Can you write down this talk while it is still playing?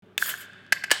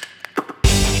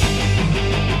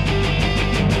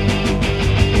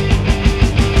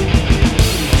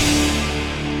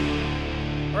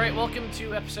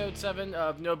episode 7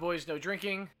 of No Boys, No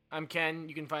Drinking. I'm Ken.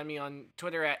 You can find me on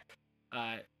Twitter at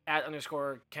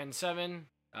 @_Ken7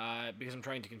 because I'm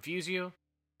trying to confuse you.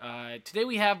 Today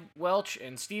we have Welch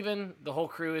and Steven. The whole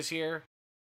crew is here.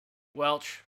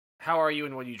 Welch, how are you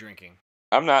and what are you drinking?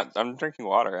 I'm not. I'm drinking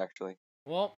water, actually.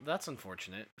 Well, that's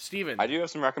unfortunate. Steven. I do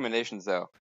have some recommendations, though.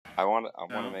 I want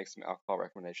to make some alcohol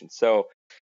recommendations. So,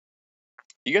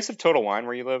 you guys have Total Wine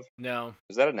where you live? No.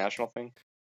 Is that a national thing?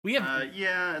 We have.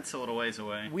 Yeah, it's a little ways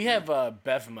away. We have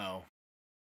Bevmo.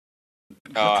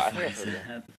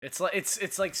 It's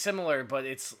like similar, but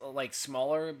it's like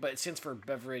smaller. But it stands for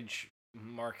beverage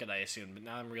market, I assume. But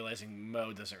now I'm realizing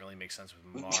Mo doesn't really make sense with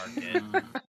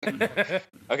market.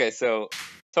 Okay, so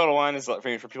Total Wine is, for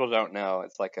people who don't know,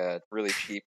 it's like a really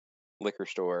cheap liquor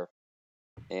store.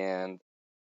 And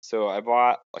so I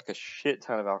bought like a shit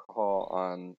ton of alcohol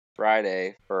on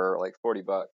Friday for like $40,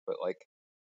 but like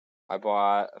I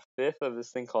bought a fifth of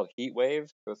this thing called Heat Wave.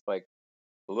 So it's like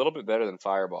a little bit better than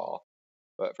Fireball,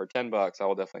 but for $10 I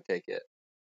will definitely take it.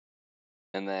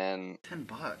 And then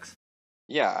 $10.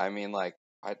 Yeah, I mean, like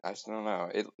I just don't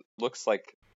know. It looks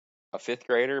like a fifth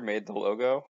grader made the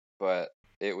logo, but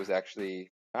it was actually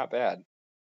not bad.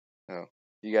 So if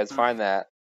you guys find that,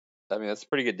 I mean, that's a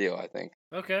pretty good deal, I think.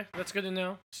 Okay, that's good to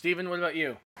know. Steven, what about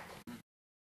you?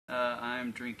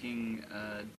 I'm drinking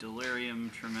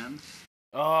Delirium Tremens.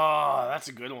 Oh, that's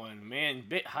a good one, man.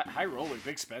 High roller,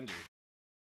 big spender.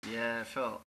 Yeah, it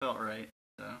felt right.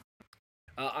 So.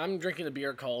 I'm drinking a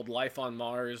beer called Life on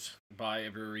Mars by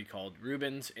a brewery called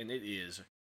Rubens, and it is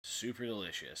super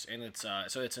delicious. And it's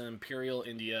it's an Imperial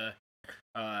India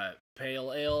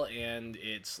pale ale, and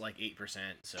it's like 8%.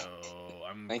 So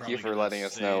I'm. Thank you for letting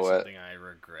us know what something I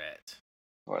regret.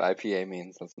 What IPA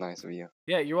means. That's nice of you.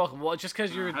 Yeah, you're welcome. Well, it's just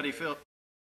because you're. How do you feel?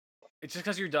 It's just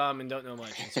because you're dumb and don't know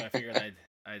much, and so I figured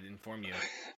I'd inform you.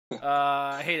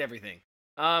 I hate everything.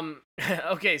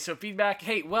 Okay, so feedback.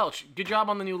 Hey, Welch, good job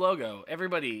on the new logo.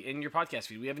 Everybody in your podcast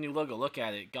feed, we have a new logo. Look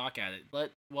at it, gawk at it.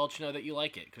 Let Welch know that you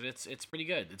like it, because it's pretty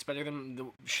good. It's better than the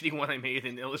shitty one I made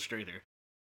in Illustrator.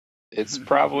 It's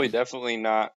probably definitely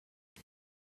not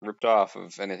ripped off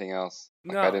of anything else.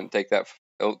 Like, No. I didn't take that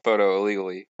photo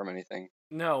illegally from anything.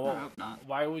 No, well, I hope not.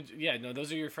 why would... Yeah, no,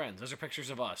 those are your friends. Those are pictures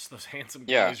of us. Those handsome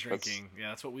Yeah, guys drinking. Yeah,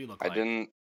 that's what we look like. I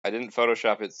didn't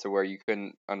Photoshop it to where you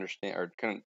couldn't understand or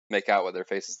couldn't make out what their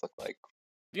faces look like.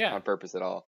 Yeah. On purpose at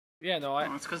all. Yeah, no,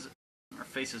 Well, it's because our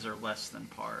faces are less than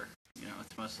par. You know,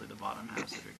 it's mostly the bottom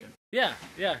halves that are good. Yeah,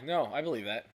 no, I believe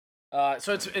that.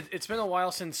 So it's been a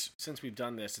while since we've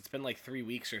done this. It's been like 3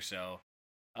 weeks or so.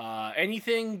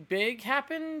 Anything big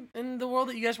happen in the world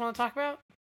that you guys want to talk about?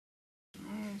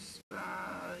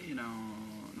 You know,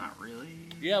 not really.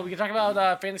 Yeah, we can talk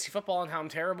about fantasy football and how I'm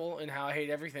terrible and how I hate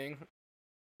everything.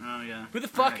 Oh, yeah. Who the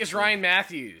fuck is Ryan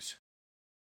Matthews?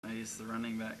 He's the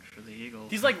running back for the Eagles.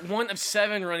 He's like one of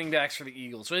 7 running backs for the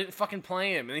Eagles, so I didn't fucking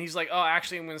play him. And he's like, oh,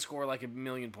 actually, I'm going to score like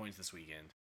 1,000,000 points this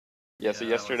weekend. Yeah, so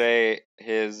yesterday,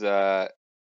 his, I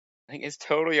think his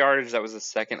total yardage, that was the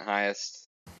second highest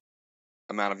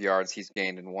amount of yards he's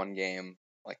gained in one game,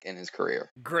 like, in his career.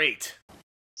 Great.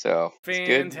 So,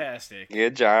 fantastic.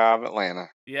 Good job, Atlanta.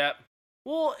 Yep.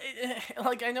 Well,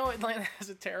 like, I know Atlanta has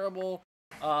a terrible,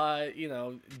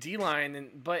 D-line,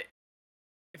 but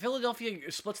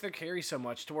Philadelphia splits their carry so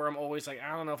much to where I'm always like,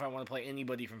 I don't know if I want to play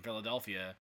anybody from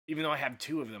Philadelphia, even though I have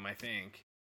 2 of them, I think.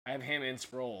 I have him and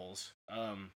Sproles.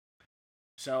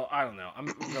 So, I don't know.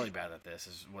 I'm really bad at this,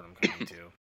 is what I'm coming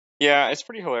to. Yeah, it's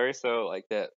pretty hilarious, though, like,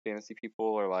 that fantasy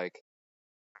people are, like,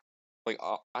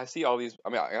 I see all these, I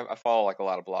mean, I follow, like, a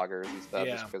lot of bloggers and stuff,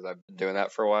 just because I've been doing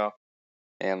that for a while,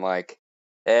 and, like,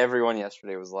 everyone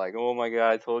yesterday was like, oh my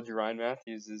god, I told you Ryan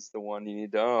Matthews is the one you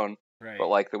need to own. Right. But,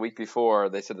 like, the week before,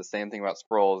 they said the same thing about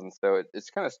Sproles, and so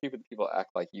it's kind of stupid that people act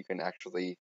like you can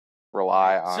actually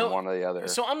rely on one or the other.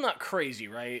 So I'm not crazy,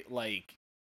 right? Like...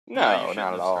 No,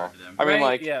 not at all. I mean,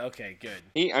 like... Yeah, okay, good.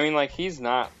 He's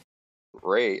not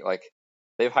great. Like,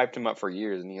 they've hyped him up for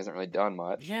years, and he hasn't really done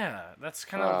much. Yeah, that's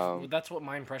kind of... that's what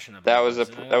my impression of that him was.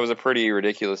 That was a pretty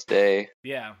ridiculous day.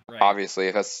 Yeah, right. Obviously,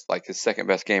 if that's, like, his second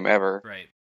best game ever. Right.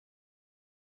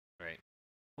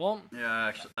 Well, yeah,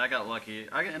 actually, I got lucky.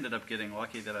 I ended up getting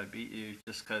lucky that I beat you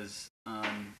just because I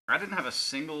didn't have a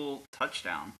single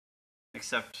touchdown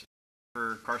except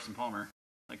for Carson Palmer.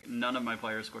 Like, none of my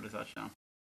players scored a touchdown.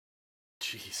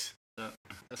 Jeez. I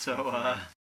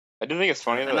do think it's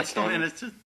funny that I still managed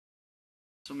to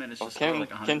score like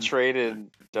 100. Ken traded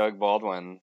Doug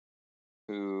Baldwin,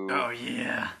 who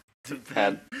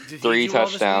had 3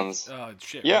 touchdowns. Oh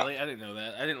shit! Yeah. Really? I didn't know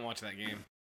that. I didn't watch that game.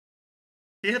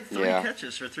 He had 3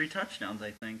 catches for 3 touchdowns,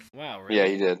 I think. Wow, really? Yeah,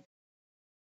 he did.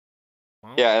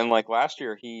 Well, Yeah, and like last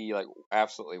year, he like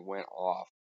absolutely went off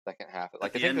second half.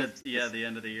 Like At the end of the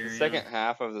end of the year. the second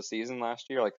half of the season last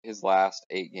year, like his last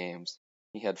 8 games,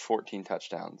 he had 14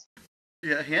 touchdowns.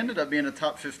 Yeah, he ended up being a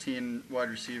top 15 wide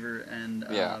receiver and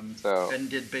so and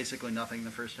did basically nothing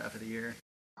the first half of the year.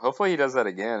 hopefully he does that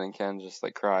again, and Ken just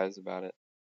like cries about it.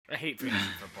 I hate fantasy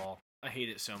football. I hate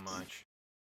it so much.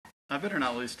 I better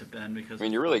not lose to Ben because. I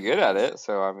mean, you're really good at it,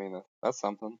 so I mean that's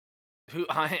something. Who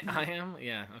I am?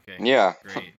 Yeah. Okay. Yeah.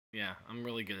 Great. Yeah, I'm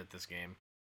really good at this game.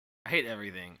 I hate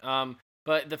everything.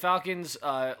 But the Falcons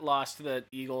lost to the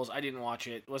Eagles. I didn't watch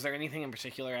it. Was there anything in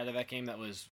particular out of that game that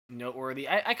was noteworthy?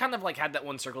 I kind of like had that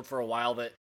one circled for a while.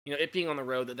 That it being on the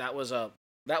road, that was a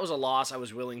loss I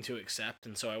was willing to accept,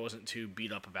 and so I wasn't too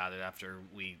beat up about it after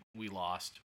we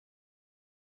lost.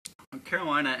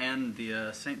 Carolina and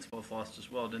the Saints both lost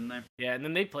as well, didn't they? Yeah, and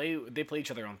then they play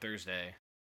each other on Thursday.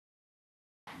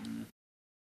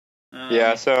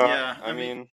 Yeah. So yeah, I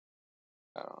mean,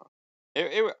 I don't know.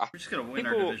 We're just gonna win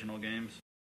our divisional games.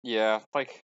 Yeah,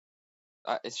 like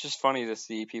it's just funny to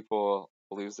see people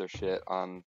lose their shit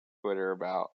on Twitter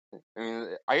about. I mean,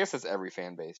 I guess it's every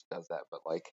fan base does that, but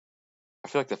like, I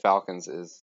feel like the Falcons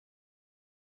is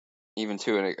even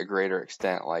to a greater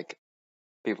extent. Like,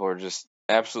 people are just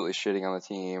absolutely shitting on the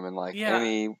team, and like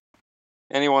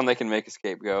anyone they can make a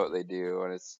scapegoat, they do,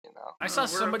 and it's I saw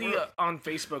somebody on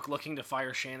Facebook looking to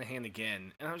fire Shanahan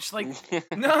again, and I was just like,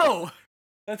 no,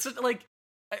 that's like.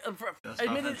 That's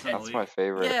my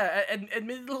favorite. Yeah,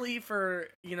 admittedly, for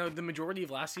the majority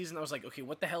of last season, I was like, okay,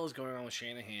 what the hell is going on with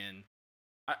Shanahan?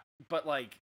 But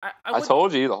like, I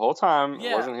told you the whole time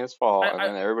it wasn't his fault, and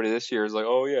then everybody this year is like,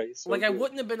 oh yeah, he's so like good. I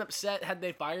wouldn't have been upset had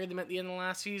they fired him at the end of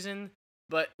last season,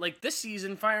 but like this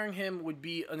season, firing him would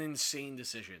be an insane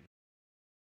decision.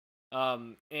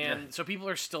 So people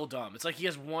are still dumb. It's like he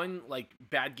has one like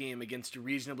bad game against a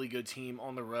reasonably good team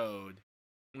on the road,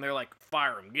 and they're like,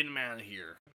 fire him, get him out of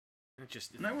here. And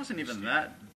that wasn't even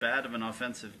that bad of an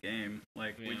offensive game.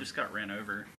 Like we just got ran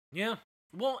over. Yeah.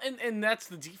 Well, and that's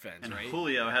the defense, and right?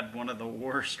 Julio had one of the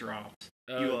worst drops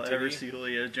you will ever see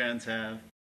Julio Jones have.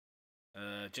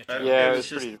 It was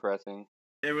pretty depressing.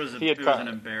 It was an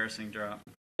embarrassing drop.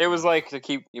 It was like to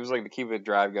keep a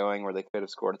drive going where they could have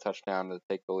scored a touchdown to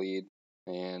take the lead,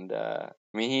 and I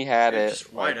mean he had it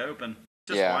just wide open,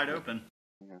 wide open.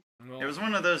 Yeah. Well, it was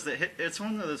one of those that hit. It's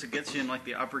one of those that gets you in like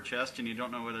the upper chest, and you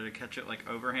don't know whether to catch it like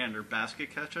overhand or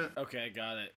basket catch it. Okay,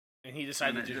 got it. And he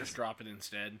decided to just drop it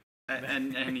instead.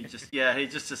 And he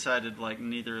just decided like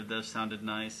neither of those sounded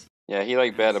nice. Yeah, he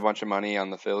like bet a bunch of money on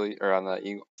the on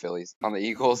the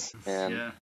Eagles,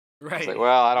 and right. Like,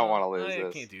 well, I don't want to lose this.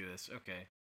 I can't do this. Okay.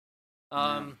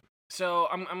 So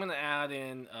I'm gonna add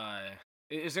in.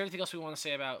 Is there anything else we want to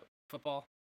say about football?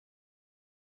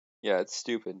 Yeah, it's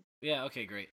stupid. Yeah, okay,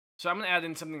 great. So I'm going to add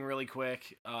in something really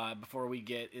quick before we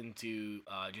get into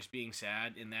just being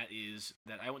sad, and that is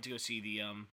that I went to go see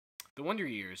the Wonder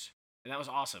Years, and that was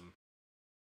awesome.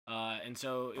 And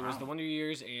so it was the Wonder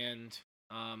Years and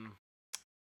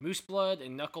Moose Blood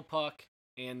and Knuckle Puck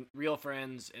and Real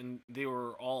Friends, and they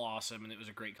were all awesome, and it was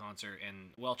a great concert.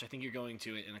 And Welch, I think you're going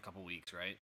to it in a couple weeks,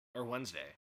 right? Or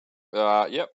Wednesday.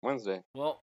 Yep, Wednesday.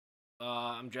 Well,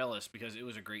 I'm jealous because it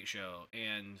was a great show,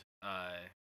 and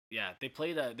yeah, they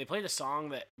played a song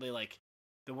that they like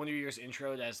the Wonder Years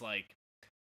introed as like,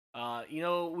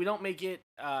 we don't make it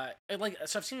like,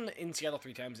 so I've seen them in Seattle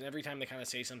 3 times, and every time they kind of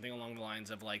say something along the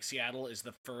lines of like Seattle is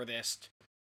the furthest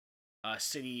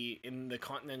city in the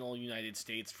continental United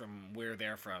States from where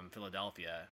they're from,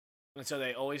 Philadelphia, and so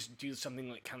they always do something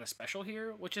like kind of special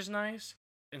here, which is nice.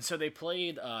 And so they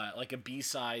played like a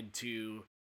B-side to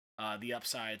the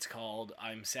Upsides called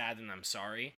 "I'm Sad and I'm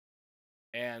Sorry."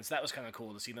 And so that was kind of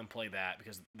cool to see them play that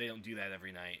because they don't do that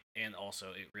every night. And also,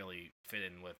 it really fit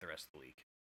in with the rest of the week.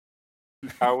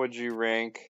 How would you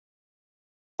rank,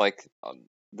 like,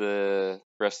 the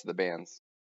rest of the bands?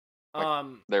 Like,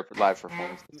 their live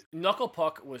performances. Knuckle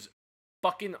Puck was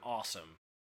fucking awesome.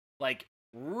 Like,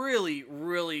 really,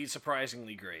 really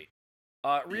surprisingly great.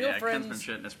 Real Friends. Ken's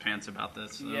been shitting his pants about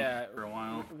this for a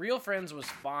while. Real Friends was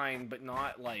fine, but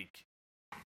not, like,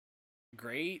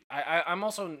 great. I'm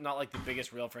also not like the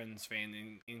biggest Real Friends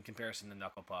fan in comparison to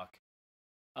Knuckle Puck.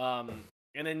 And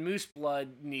then Moose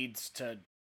Blood needs to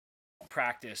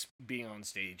practice being on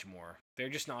stage more. They're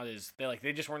just not as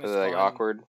they just weren't as like fun.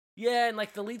 awkward. Yeah, and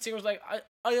like the lead singer was like,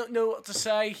 I don't know what to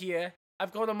say here.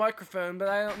 I've got a microphone, but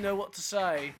I don't know what to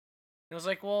say. And I was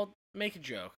like, well, make a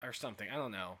joke or something. I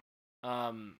don't know.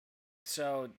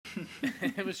 So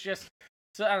it was just.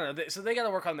 So I don't know. So they got to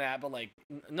work on that, but like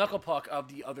Knuckle Puck of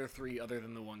the other 3, other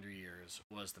than the Wonder Years,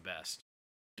 was the best,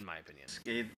 in my opinion.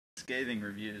 Scathing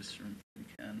reviews from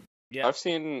Ken. Yeah.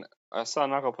 I saw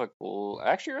Knuckle Puck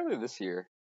actually earlier this year,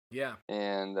 Yeah.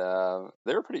 and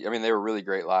they were pretty. I mean, they were really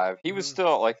great live. He was Mhm.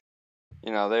 still like,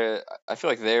 I feel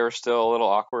like they were still a little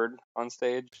awkward on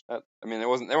stage. I mean, they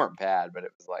weren't bad, but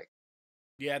it was like,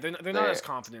 Yeah, they're not they as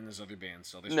confident as other bands,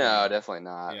 so they're no, definitely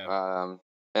not. Yeah.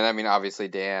 And I mean, obviously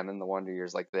Dan and the Wonder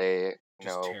Years, like they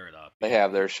Just tear it up. they Yeah.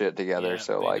 have their shit together, Yeah,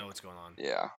 so they like, know what's going on.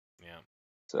 yeah. Yeah.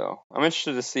 So I'm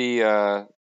interested to see. I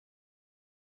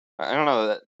don't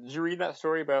know. Did you read that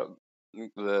story about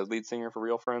the lead singer for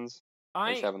Real Friends?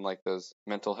 He's having like those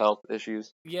mental health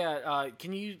issues. Yeah,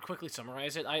 can you quickly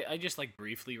summarize it? I just like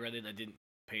briefly read it. I didn't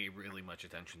pay really much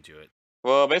attention to it.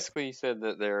 Well, basically, he said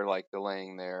that they're like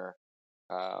delaying their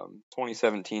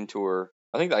 2017 tour.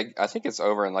 I think it's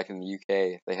over in the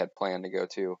UK. They had planned to go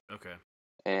to, Okay.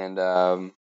 and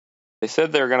they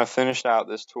said they're gonna finish out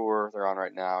this tour they're on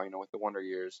right now. With the Wonder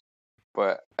Years,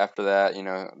 but after that,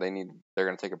 they're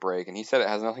gonna take a break. And he said it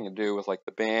has nothing to do with like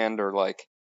the band or like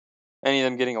any of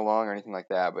them getting along or anything like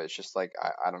that. But it's just like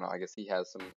I don't know. I guess he has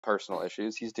some personal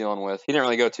issues he's dealing with. He didn't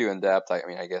really go too in depth. I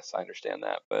mean, I guess I understand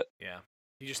that, but Yeah.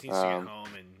 He just needs to get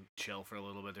home and chill for a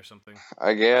little bit or something.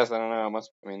 I guess I don't know.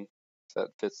 I mean, that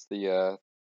fits the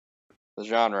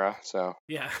genre. So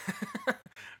Yeah.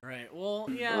 Right. Well,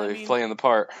 yeah. really I mean, playing the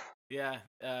part. yeah.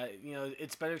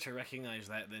 It's better to recognize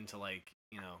that than to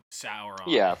sour on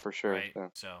Yeah, it, for sure. right? Yeah.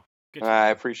 So good. I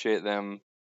appreciate them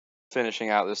finishing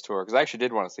out this tour because I actually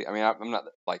did want to see. I mean, I'm not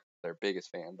like their biggest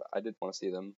fan, but I did want to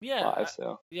see them live.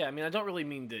 So yeah, I mean, I don't really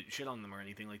mean to shit on them or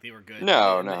anything. Like, they were good.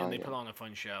 No, and they yeah. put on a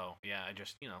fun show. Yeah, I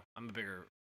just, I'm a bigger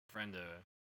fan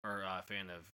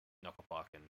of Knuckle Puck,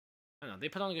 and I don't know, they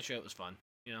put on a good show. It was fun.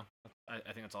 I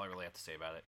think that's all I really have to say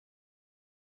about it.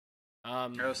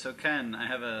 So Ken, I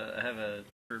have a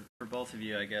for both of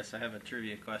you, I guess I have a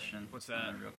trivia question. What's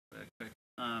that? Real quick.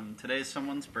 Today's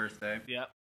someone's birthday. Yep.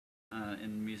 In the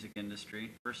music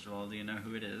industry. First of all, do you know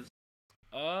who it is?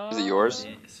 Is it yours?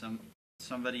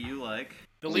 Somebody you like.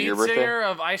 The lead singer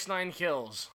of Ice Nine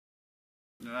Kills.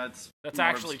 No, that's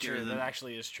actually true. That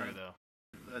actually is true, though.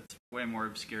 That's way more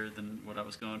obscure than what I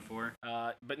was going for.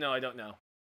 But no, I don't know.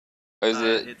 Is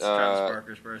it? It's Travis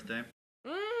Barker's birthday.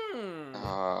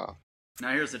 Now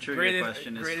here's the trivia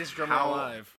question: greatest drummer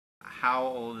alive. How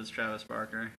old is Travis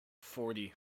Barker?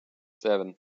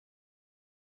 47.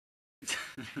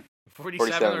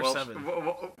 47 or 7.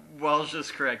 Welsh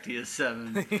is correct. He is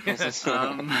 7.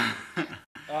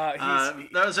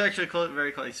 That was actually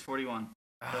very close. He's 41.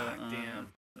 Damn.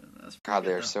 God,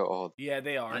 they're so old. Yeah,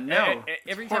 they are. I know.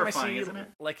 Every time I see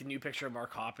like a new picture of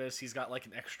Mark Hoppus, he's got like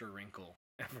an extra wrinkle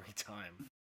every time.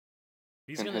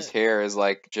 His hair is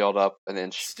like gelled up an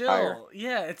inch still higher.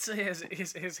 Yeah, it's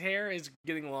his hair is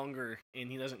getting longer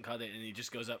and he doesn't cut it and he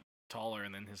just goes up taller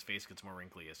and then his face gets more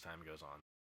wrinkly as time goes on.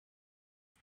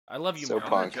 I love you, so Mark.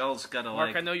 Punk. Joel's got to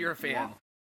Mark, I know you're a fan.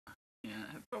 Yeah,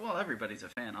 well, everybody's a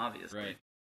fan, obviously.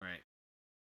 Right.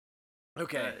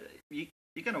 Okay. You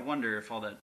gotta wonder if all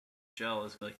that gel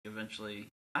is like eventually.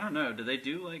 I don't know. Do they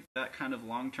do like that kind of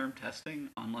long-term testing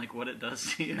on like what it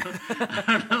does to you?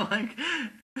 I don't know.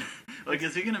 Like,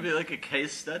 is he gonna be like a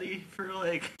case study for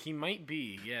like? He might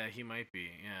be. Yeah, he might be.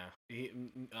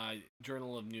 Yeah.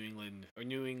 Journal of New England or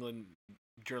New England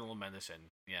Journal of Medicine.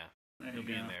 Yeah, he'll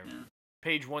be in there. Yeah.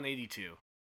 Page 182.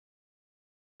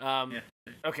 Yeah.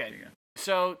 Okay.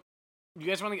 So, you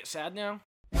guys want to get sad now?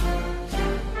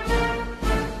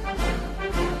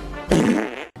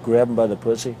 Grab him by the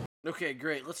pussy. Okay,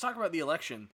 great. Let's talk about the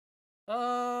election.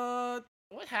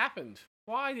 What happened?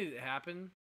 Why did it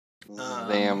happen?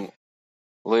 Damn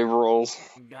liberals.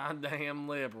 Goddamn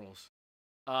liberals.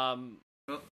 Well,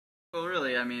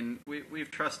 really, I mean,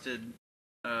 we've trusted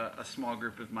a small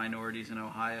group of minorities in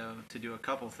Ohio to do a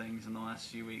couple things in the last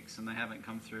few weeks, and they haven't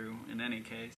come through in any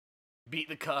case. Beat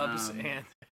the Cubs and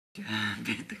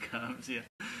beat the Cubs, yeah.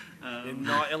 And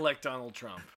not elect Donald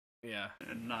Trump. Yeah.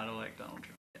 And not elect Donald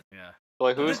Trump. Yeah.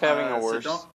 Like who's having a worse?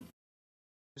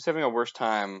 Who's having a worse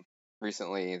time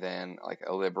recently than like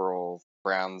a liberal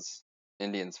Browns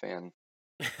Indians fan?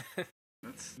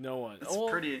 No one. It's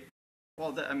pretty.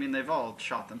 Well, I mean, they've all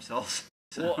shot themselves.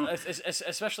 So. Well,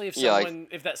 especially if someone,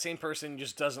 if that same person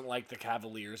just doesn't like the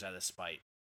Cavaliers out of spite.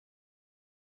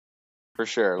 For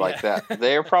sure, like that.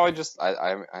 They're probably just.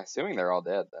 I'm assuming they're all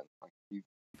dead then. Like you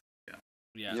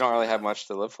don't really have much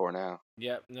to live for now.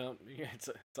 Yeah, no, it's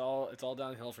all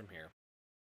downhill from here.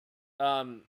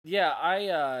 Yeah,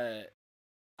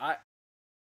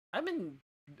 I've been.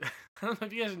 I don't know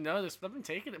if you guys know this, but I've been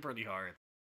taking it pretty hard.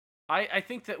 I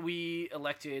think that we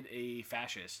elected a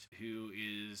fascist who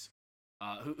is,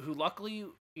 who luckily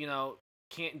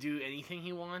can't do anything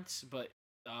he wants, but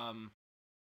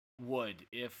would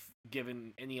if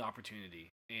given any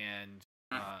opportunity, and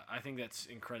I think that's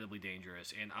incredibly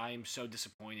dangerous. And I'm so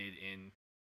disappointed in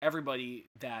everybody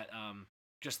that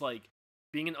just like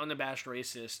being an unabashed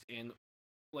racist and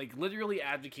like literally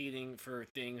advocating for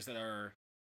things that are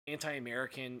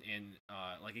anti-American and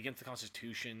like against the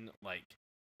Constitution, like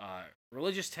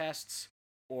religious tests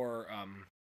or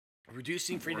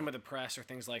reducing freedom of the press or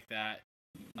things like that,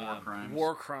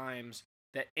 war crimes,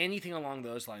 that anything along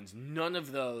those lines. None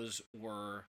of those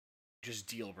were just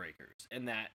deal breakers, and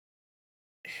that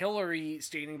Hillary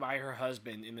standing by her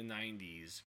husband in the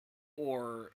 90s,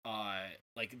 or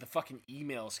like the fucking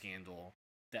email scandal,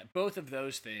 that both of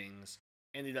those things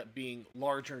ended up being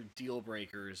larger deal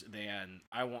breakers than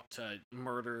I want to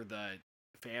murder the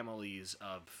families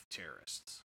of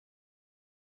terrorists.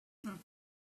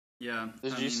 Yeah.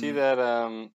 Did you see that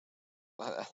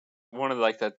one of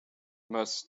like the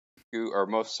most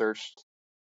searched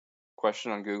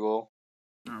question on Google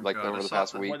over the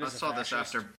past week? I saw this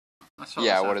after.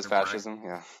 What is fascism?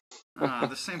 Yeah.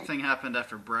 The same thing happened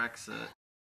after Brexit.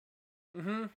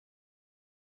 Mm-hmm.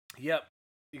 Yep.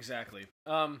 Exactly.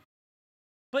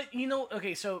 But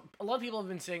okay, so a lot of people have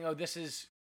been saying, "Oh, this is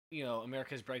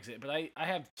America's Brexit," but I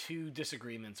have two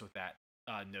disagreements with that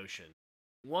notion.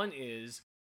 One is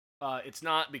it's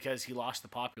not because he lost the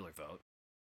popular vote.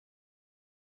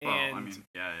 And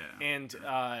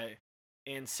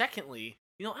and secondly,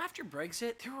 after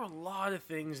Brexit, there were a lot of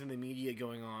things in the media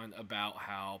going on about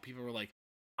how people were like,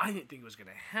 "I didn't think it was going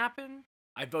to happen.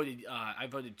 I voted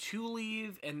to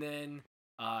leave, and then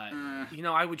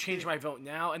I would change my vote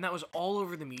now," and that was all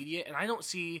over the media. And I don't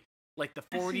see like the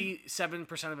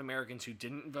 47% of Americans who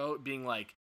didn't vote being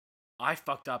like, "I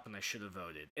fucked up and I should have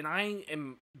voted." And I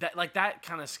am that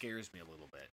kind of scares me a little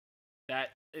bit.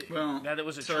 That it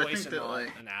was a choice and not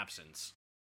an absence.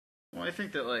 Well, I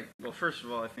think that first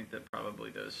of all, I think that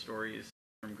probably those stories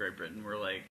from Great Britain were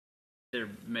like, there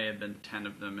may have been 10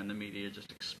 of them and the media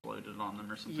just exploded on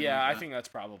them or something. Yeah, I think that's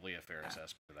probably a fair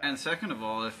assessment of that. And second of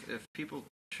all, if people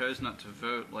chose not to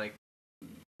vote, like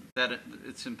that,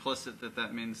 it's implicit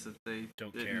that means that they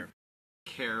didn't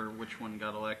care which one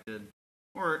got elected.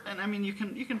 And I mean, you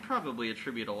can probably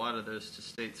attribute a lot of those to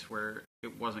states where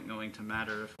it wasn't going to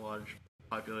matter if a large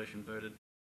population voted.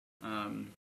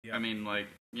 I mean,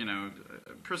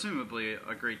 presumably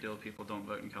a great deal of people don't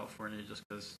vote in California just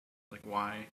because,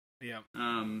 why? Yeah.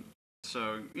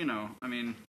 So, I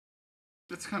mean,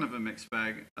 it's kind of a mixed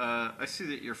bag. I see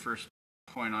that your first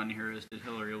point on here is, did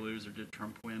Hillary lose or did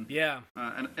Trump win? Yeah.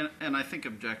 And I think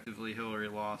objectively Hillary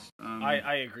lost.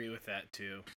 I agree with that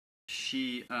too.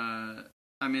 She,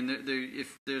 I mean,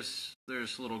 if there's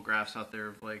little graphs out there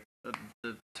of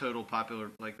the total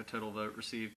the total vote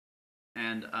received,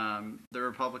 and the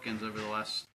Republicans over the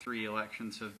last 3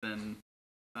 elections have been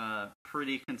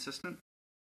pretty consistent.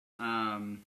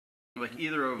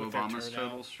 Either of Obama's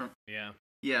totals from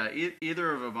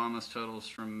either of Obama's totals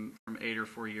from 8 or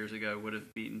 4 years ago would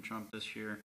have beaten Trump this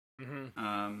year.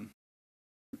 Mm-hmm.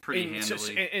 Pretty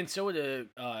handily. So would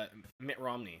Mitt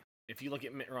Romney. If you look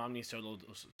at Mitt Romney's total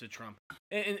to Trump,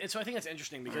 and so I think that's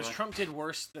interesting because Trump did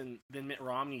worse than Mitt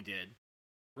Romney did,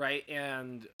 right?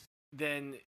 And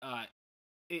then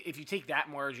if you take that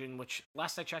margin, which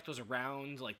last I checked was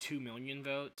around 2 million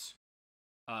votes,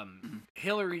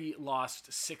 Hillary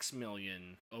lost 6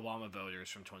 million Obama voters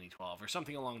from 2012 or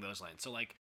something along those lines. So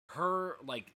her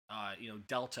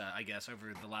delta, I guess,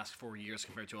 over the last 4 years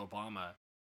compared to Obama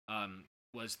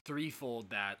was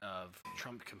threefold that of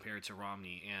Trump compared to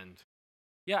Romney. And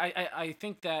yeah, I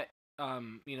think that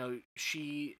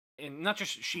she, and not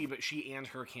just she, but she and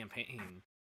her campaign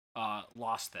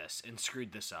lost this and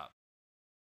screwed this up.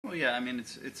 Well, yeah, I mean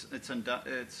it's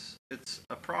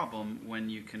a problem when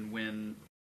you can win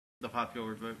the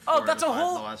popular vote the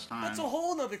last time. That's a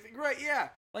whole other thing, right? Yeah,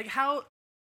 how.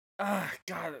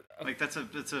 God. That's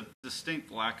a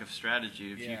distinct lack of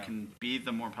strategy if you can be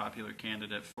the more popular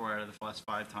candidate 4 out of the last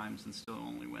 5 times and still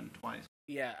only win twice.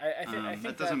 Yeah, I think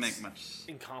that doesn't make much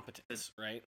incompetence,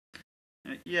 right?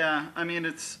 Yeah, I mean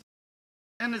it's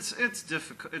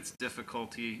difficult. It's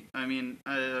difficulty. I mean,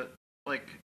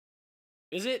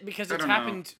 is it because it's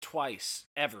happened twice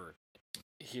ever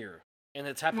here, and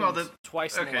it's happened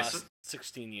twice in the last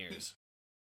 16 years?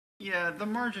 Yeah, the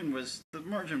margin was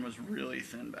really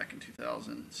thin back in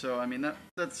 2000. So I mean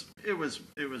it was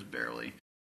barely.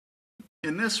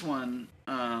 In this one,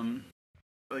 the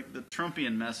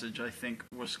Trumpian message, I think,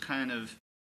 was kind of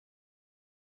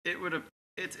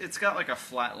it's got a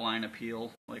flat line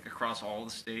appeal across all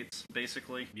the states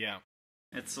basically. Yeah.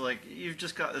 It's you've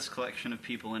just got this collection of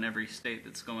people in every state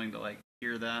that's going to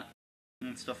hear that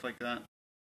and stuff like that.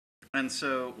 And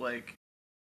so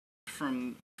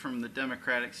from the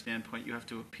Democratic standpoint, you have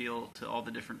to appeal to all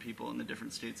the different people in the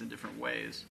different states in different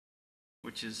ways,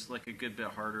 which is like a good bit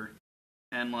harder.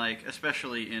 And like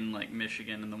especially in like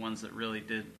Michigan and the ones that really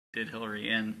did Hillary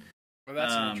in. Well,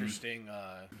 that's an interesting.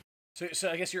 So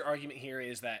I guess your argument here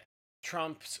is that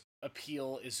Trump's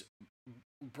appeal is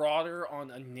broader on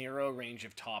a narrow range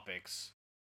of topics,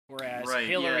 whereas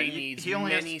Hillary needs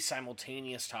many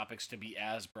simultaneous topics to be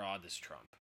as broad as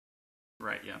Trump.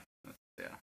 Right. Yeah.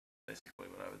 Yeah. Basically,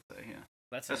 what I would say. Yeah.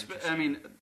 That's I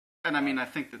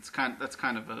think that's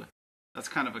kind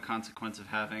of a consequence of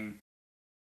having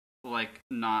like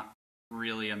not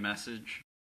really a message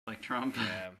like Trump.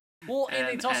 Yeah. Well, and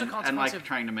it's also a consequence and like of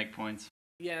trying to make points.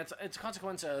 Yeah, it's a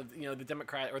consequence of the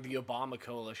Democrat or the Obama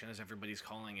coalition, as everybody's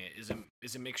calling it,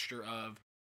 is a mixture of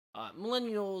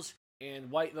millennials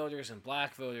and white voters and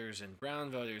black voters and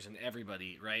brown voters and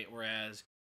everybody, right? Whereas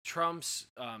Trump's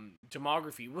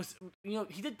demography was,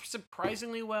 he did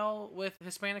surprisingly well with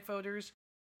Hispanic voters.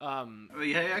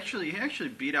 He actually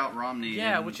beat out Romney.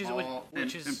 Yeah, in which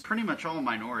is in pretty much all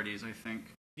minorities, I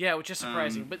think. Yeah, which is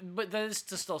surprising, but that is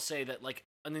to still say that like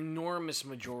an enormous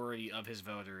majority of his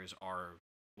voters are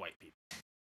white people.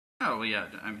 Oh yeah,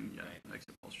 I mean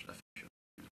exit polls definitely.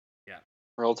 Yeah.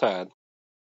 Roll Tide.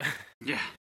 Yeah.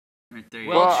 Right there.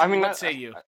 Well, I mean, what say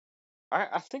you?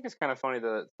 I think it's kind of funny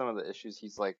that some of the issues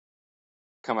he's like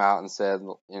come out and said,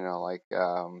 like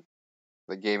the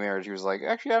gay marriage. He was like,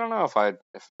 actually, I don't know if I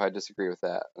disagree with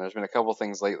that. And there's been a couple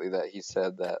things lately that he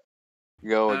said that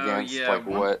go against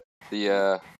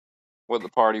what the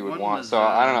party would want. So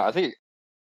I don't know. I think.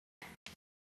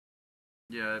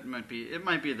 Yeah, it might be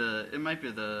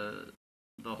the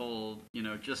whole,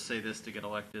 just say this to get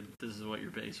elected. This is what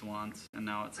your base wants, and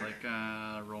now it's like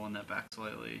rolling that back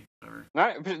slightly. Whatever.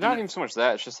 Not even so much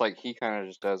that. It's just like he kind of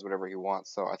just does whatever he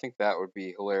wants. So I think that would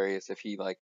be hilarious if he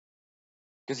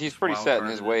because he's pretty set in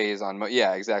his ways on.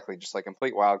 Yeah, exactly. Just like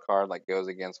complete wild card, like goes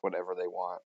against whatever they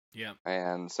want. Yeah.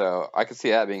 And so I could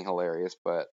see that being hilarious,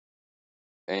 but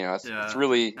it's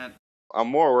really. I'm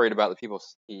more worried about the people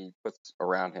he puts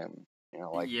around him.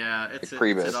 It's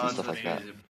Priebus and stuff like that.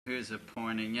 Who's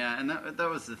appointing? Yeah, and that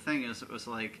was the thing. Is it was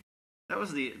like that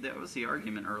was the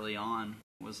argument early on.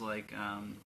 Was like,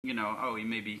 he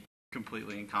may be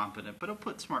completely incompetent, but he'll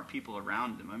put smart people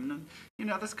around him. I mean,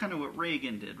 that's kind of what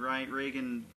Reagan did, right?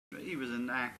 Reagan, he was an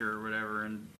actor or whatever,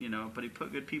 and but he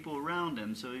put good people around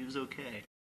him, so he was okay.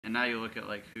 And now you look at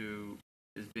like who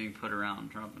is being put around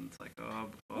Trump, and it's like,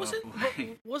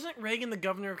 wasn't Reagan the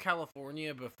governor of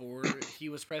California before he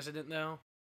was president, though?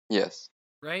 Yes.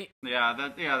 Right? Yeah,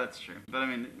 that's true. But I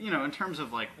mean, in terms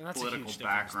of like political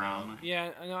background,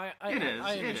 yeah, I know. I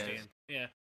understand. It is. Yeah.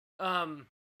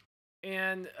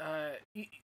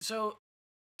 So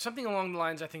something along the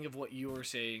lines, I think, of what you were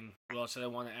saying, Welch, that I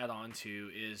want to add on to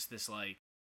is this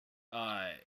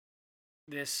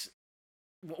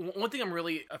one thing I'm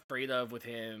really afraid of with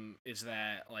him is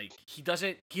that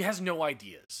he has no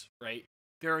ideas, right?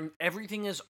 Everything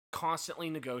is constantly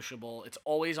negotiable. It's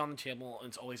always on the table and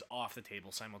it's always off the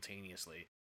table simultaneously.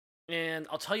 And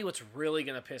I'll tell you what's really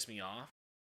going to piss me off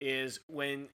is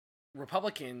when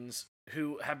Republicans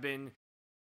who have been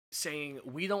saying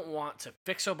we don't want to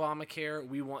fix Obamacare,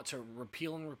 we want to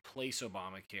repeal and replace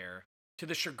Obamacare, to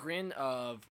the chagrin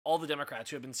of all the Democrats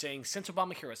who have been saying since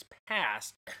Obamacare was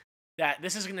passed that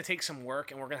this is going to take some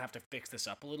work and we're going to have to fix this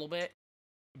up a little bit,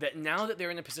 that now that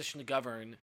they're in a position to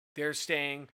govern, they're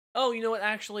saying, oh, you know what,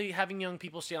 actually, having young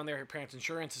people stay on their parents'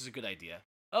 insurance is a good idea.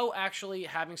 Oh, actually,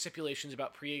 having stipulations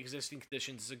about pre-existing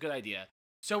conditions is a good idea.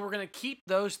 So we're going to keep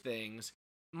those things.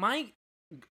 My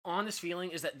honest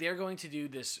feeling is that they're going to do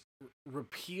this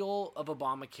repeal of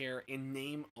Obamacare in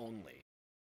name only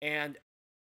and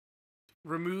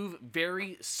remove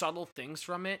very subtle things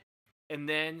from it and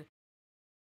then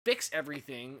fix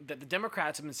everything that the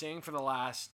Democrats have been saying for the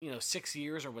last 6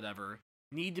 years or whatever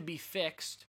need to be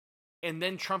fixed, and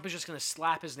then Trump is just going to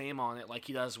slap his name on it like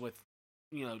he does with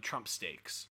Trump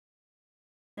steaks.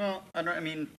 Well, on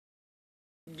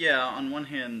one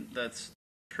hand that's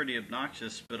pretty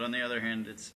obnoxious, but on the other hand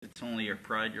it's only your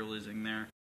pride you're losing there.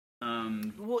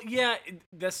 Well, yeah,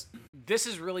 this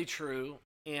is really true,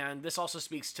 and this also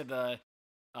speaks to the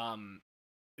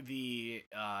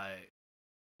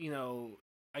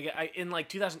in like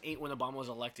 2008 when Obama was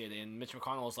elected and Mitch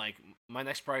McConnell was like, my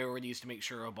next priority is to make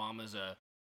sure Obama's a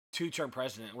 2-term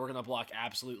president. We're going to block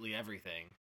absolutely everything.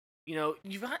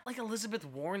 You've got like Elizabeth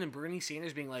Warren and Bernie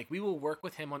Sanders being like, we will work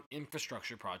with him on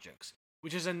infrastructure projects,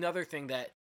 which is another thing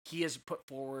that he has put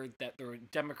forward that the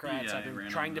Democrats have been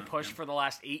trying to push for the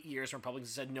last 8 years.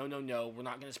 Republicans said, no, we're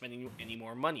not going to spend any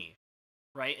more money.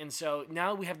 right? And so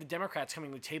now we have the Democrats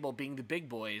coming to the table, being the big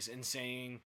boys, and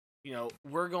saying,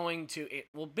 we're going to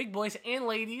big boys and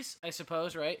ladies, I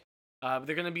suppose, right?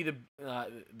 They're going to be the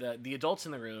adults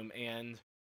in the room and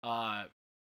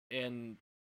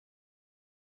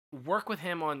work with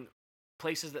him on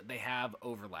places that they have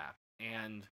overlap.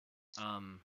 And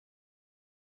I'm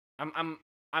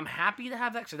happy to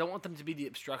have that because I don't want them to be the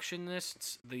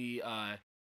obstructionists the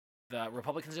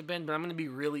Republicans have been, but I'm going to be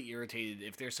really irritated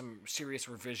if there's some serious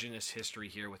revisionist history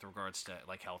here with regards to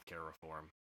like healthcare reform.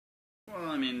 Well,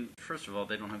 I mean, first of all,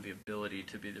 they don't have the ability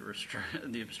to be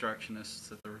the obstructionists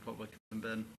that the Republicans have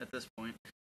been at this point.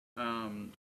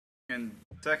 And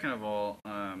second of all,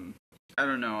 I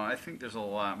don't know. I think there's a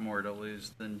lot more to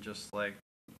lose than just like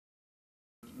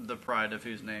the pride of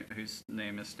whose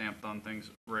name is stamped on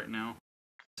things right now.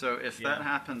 So if that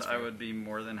happened, I would be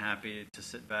more than happy to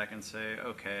sit back and say,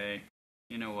 okay,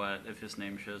 you know what? If his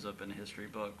name shows up in a history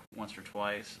book once or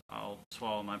twice, I'll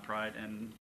swallow my pride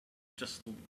and just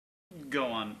go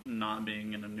on not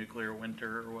being in a nuclear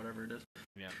winter or whatever it is.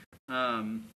 Yeah.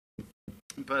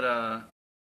 But I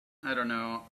don't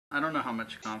know. I don't know how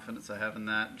much confidence I have in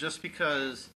that. Just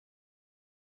because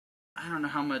I don't know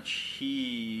how much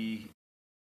he.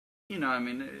 I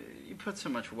mean, you put so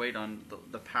much weight on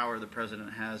the power the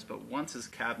president has, but once his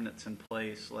cabinet's in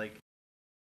place, like,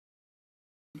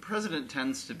 the president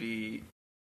tends to be,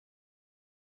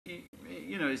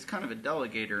 he's kind of a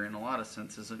delegator in a lot of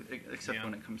senses, except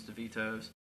when it comes to vetoes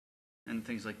and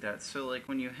things like that. So, like,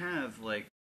 when you have, like,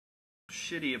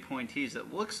 shitty appointees,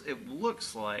 it looks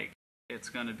like it's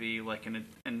going to be, like, an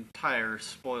entire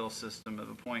spoil system of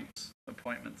appointments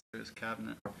to his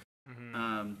cabinet.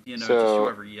 Mm-hmm. Just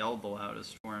whoever yelled the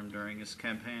loudest for him during his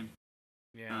campaign.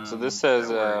 Yeah. So this says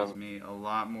that worries me a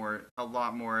lot more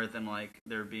than like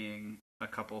there being a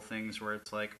couple things where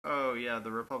it's like, oh yeah,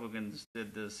 the Republicans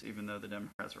did this even though the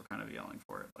Democrats were kind of yelling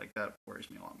for it. Like that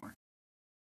worries me a lot more.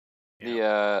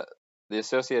 The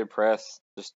Associated Press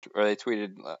they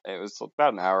tweeted it was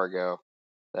about an hour ago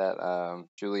that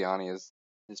Giuliani is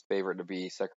his favorite to be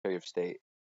Secretary of State.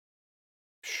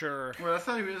 Sure. Well, I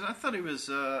thought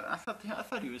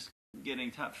he was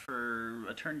getting tapped for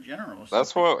Attorney General. Or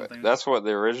That's what the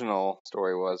original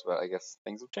story was, but I guess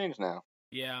things have changed now.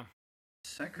 Yeah.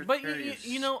 Secretary of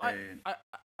State.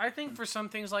 I think for some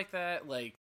things like that,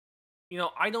 like,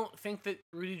 I don't think that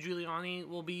Rudy Giuliani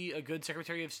will be a good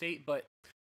Secretary of State, but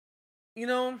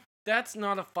that's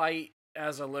not a fight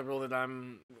as a liberal that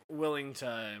I'm willing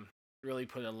to really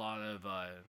put a lot of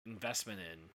investment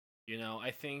in. I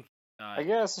think. I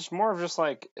guess it's more of just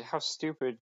like how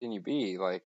stupid can you be?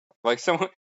 Like someone.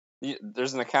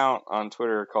 There's an account on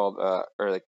Twitter called or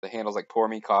like the handle's like Pour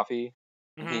Me Coffee.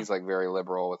 Mm-hmm. And he's like very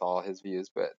liberal with all his views,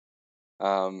 but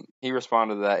he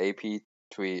responded to that AP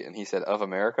tweet and he said "of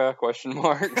America?" question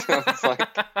mark. So it's like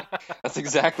that's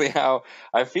exactly how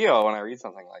I feel when I read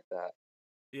something like that.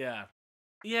 Yeah,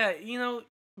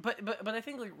 but I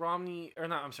think like not Romney.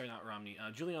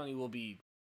 Giuliani will be,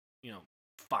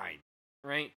 fine,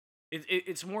 right?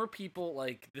 It's more people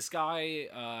like this guy.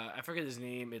 I forget his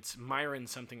name. It's Myron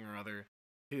something or other,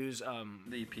 who's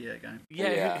the EPA guy.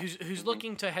 Yeah, who's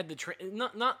looking to head the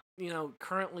not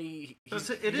currently. It is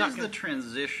the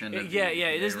transition. It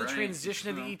is the transition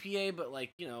of the EPA, but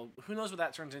like who knows what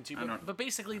that turns into. But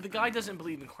basically, the guy doesn't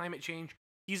believe in climate change.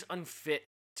 He's unfit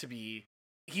to be.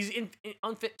 He's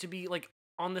unfit to be like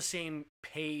on the same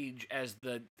page as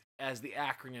the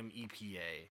acronym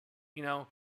EPA.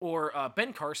 Or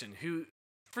Ben Carson, who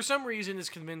for some reason is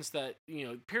convinced that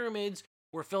pyramids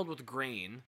were filled with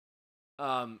grain.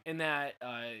 And that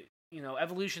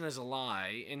evolution is a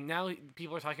lie, and now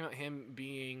people are talking about him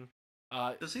being.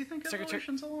 Does he think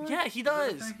evolution's a lie? Yeah, he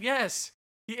does. Yes,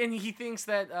 he thinks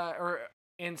that,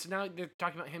 and so now they're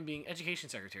talking about him being education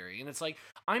secretary, and it's like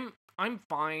I'm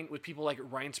fine with people like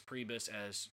Reince Priebus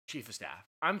as chief of staff.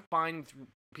 I'm fine with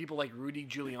people like Rudy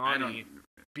Giuliani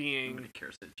being. Nobody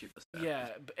cares that chief of staff. Yeah,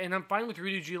 and I'm fine with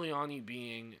Rudy Giuliani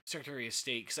being secretary of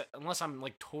state, unless I'm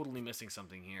like totally missing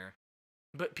something here.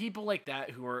 But people like that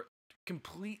who are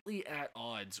completely at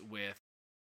odds with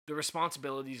the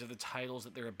responsibilities of the titles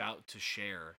that they're about to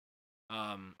share,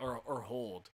 or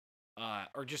hold,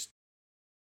 are just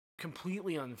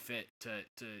completely unfit to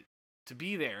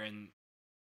be there, and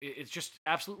it's just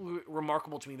absolutely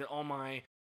remarkable to me that all my,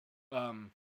 I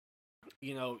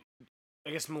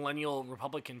guess millennial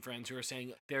Republican friends who are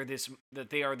saying that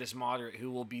they are this moderate who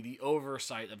will be the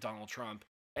oversight of Donald Trump.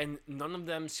 And none of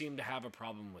them seem to have a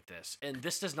problem with this. And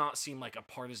this does not seem like a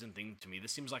partisan thing to me.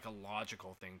 This seems like a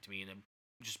logical thing to me, and it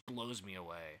just blows me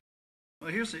away.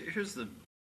 Well, here's the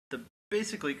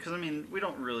basically, because I mean, we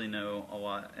don't really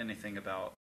know anything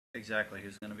about exactly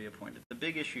who's going to be appointed. The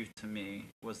big issue to me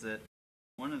was that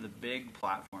one of the big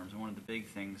platforms and one of the big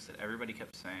things that everybody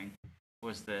kept saying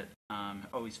was that,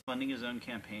 he's funding his own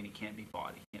campaign. He can't be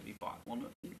bought. He can't be bought. Well, no,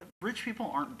 rich people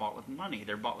aren't bought with money.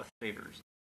 They're bought with favors.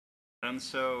 And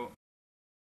so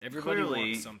Everybody clearly,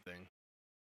 wants something.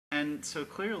 And so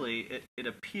clearly, it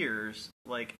appears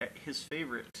like his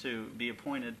favorite to be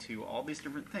appointed to all these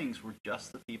different things were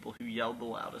just the people who yelled the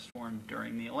loudest for him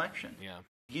during the election. Yeah.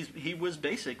 He was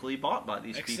basically bought by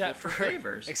these people for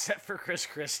favors. Except for Chris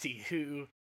Christie, who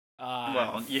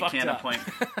well, you can't up. appoint.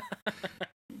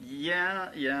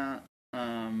 Yeah, you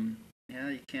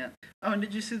can't. Oh, and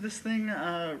did you see this thing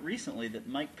recently that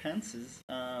Mike Pence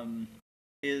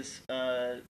is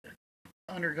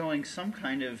undergoing some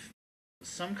kind of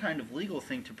legal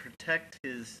thing to protect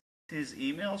his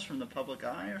emails from the public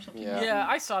eye or something? Yeah,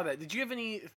 I saw that. Did you have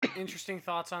any interesting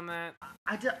thoughts on that?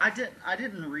 I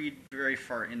didn't read very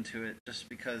far into it just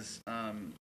because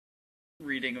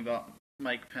reading about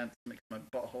Mike Pence makes my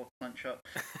butthole clench up.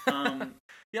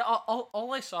 Yeah,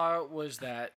 all I saw was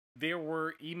that there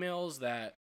were emails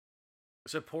that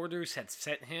supporters had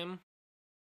sent him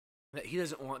that he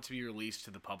doesn't want to be released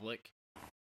to the public.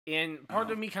 And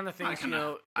part of me kind of thinks,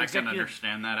 I can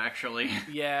understand that, actually.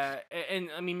 Yeah, and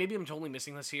I mean, maybe I'm totally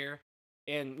missing this here.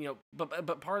 And,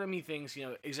 but part of me thinks,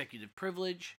 executive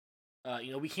privilege.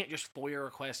 We can't just FOIA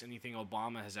request anything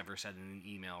Obama has ever said in an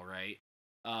email, right?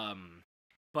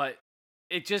 But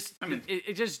it just,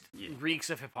 reeks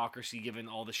of hypocrisy given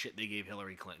all the shit they gave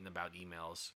Hillary Clinton about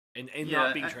emails and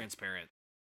not being transparent.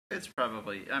 It's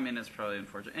probably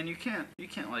unfortunate. And you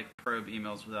can't like probe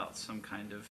emails without some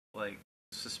kind of like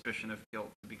suspicion of guilt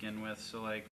to begin with. So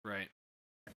like, right.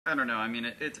 I don't know. I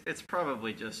mean, it's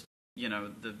probably just,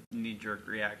 the knee-jerk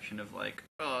reaction of like,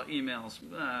 oh, emails,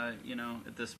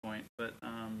 at this point. But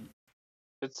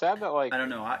it's sad that like I don't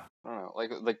know.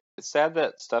 Like it's sad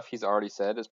that stuff he's already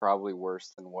said is probably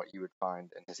worse than what you would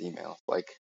find in his emails.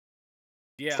 Like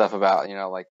stuff about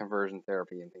like conversion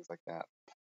therapy and things like that.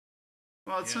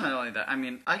 Well, it's not only that. I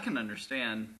mean, I can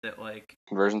understand that like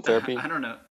conversion therapy. I don't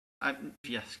know.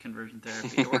 Yes, conversion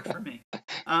therapy. It worked for me.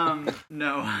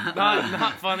 No,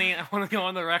 not funny. I want to go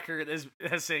on the record as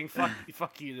saying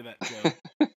fuck you to that joke.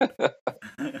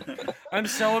 I'm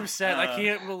so upset. I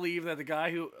can't believe that the guy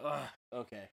who.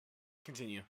 Okay,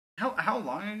 continue. How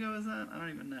long ago is that? I don't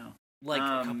even know. Like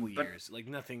a couple years. Like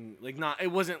nothing. Like not.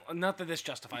 It wasn't. Not that this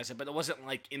justifies it, but it wasn't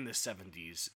like in the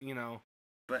 70s.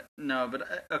 But no.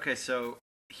 But okay. So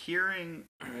hearing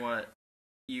what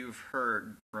you've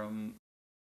heard from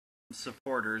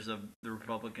supporters of the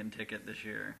Republican ticket this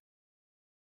year,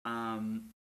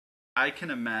 I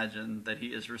can imagine that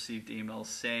he has received emails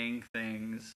saying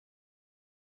things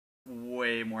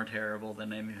way more terrible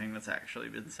than anything that's actually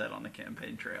been said on the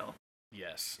campaign trail.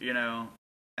 Yes.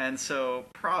 And so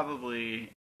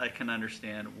probably I can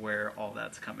understand where all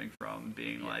that's coming from,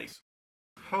 being like,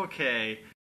 okay,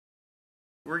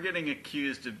 we're getting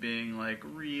accused of being like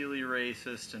really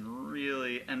racist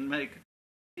and like,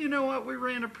 you know what, we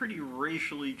ran a pretty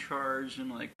racially charged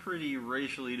and like pretty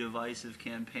racially divisive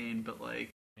campaign, but like,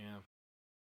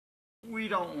 we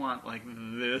don't want like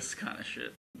this kind of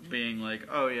shit being like,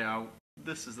 oh yeah,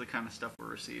 this is the kind of stuff we're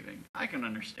receiving. I can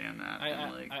understand that.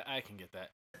 I can get that.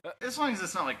 As long as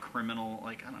it's not like criminal,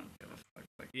 like I don't give a fuck.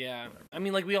 Like, yeah, whatever. I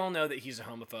mean, like we all know that he's a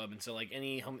homophobe, and so like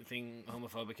anything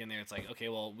homophobic in there, it's like, okay,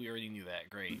 well, we already knew that.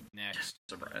 Great, next.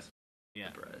 Surprise.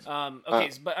 Yeah. Surprise.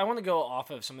 Okay, but I want to go off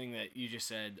of something that you just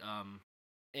said,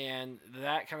 and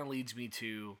that kind of leads me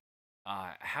to,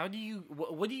 how do you,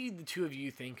 what do you, the two of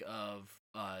you think of,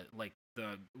 like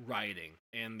the rioting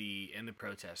and the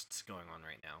protests going on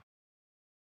right now?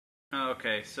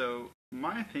 Okay, so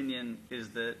my opinion is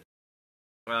that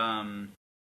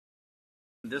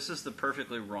this is the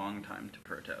perfectly wrong time to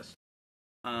protest.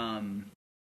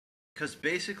 Because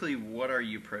basically, what are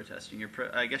you protesting?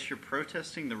 I guess you're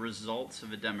protesting the results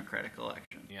of a democratic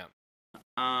election. Yeah.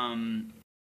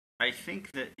 I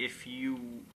think that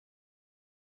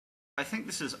I think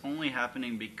this is only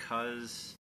happening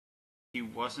because he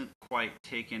wasn't quite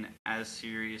taken as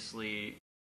seriously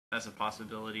as a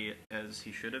possibility as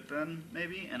he should have been,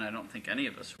 maybe, and I don't think any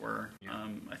of us were. Yeah.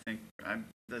 I think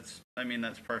that's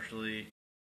partially,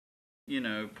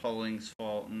 polling's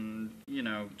fault, and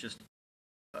just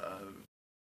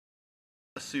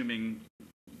assuming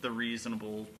the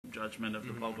reasonable judgment of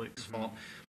the public's fault.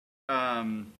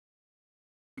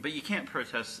 But you can't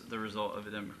protest the result of a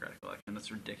democratic election.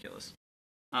 That's ridiculous.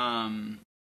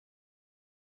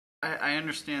 I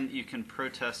understand that you can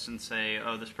protest and say,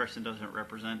 oh, this person doesn't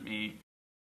represent me.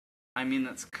 I mean,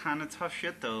 that's kind of tough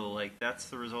shit, though. Like, that's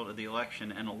the result of the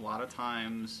election, and a lot of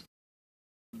times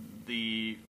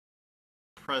the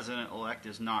president-elect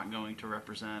is not going to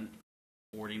represent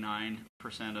 49%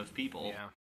 of people. Yeah.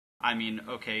 I mean,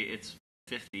 okay, it's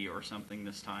 50 or something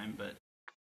this time, but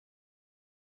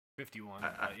 51.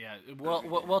 Yeah. Well,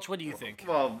 Welch, what do you think?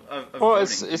 Well, Well, voting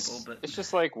it's people, but it's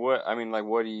just like what I mean, like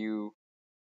what do you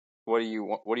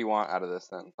want out of this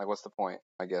then? Like what's the point?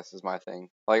 I guess is my thing.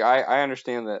 Like I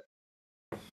understand that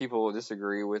people will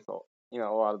disagree with a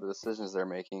lot of the decisions they're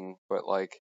making, but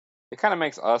like it kind of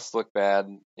makes us look bad,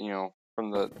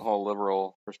 from the whole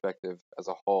liberal perspective as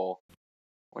a whole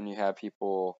when you have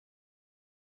people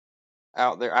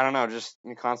out there, I don't know, just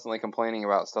constantly complaining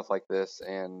about stuff like this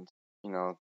and,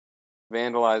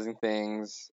 vandalizing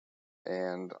things.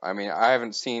 And I mean, I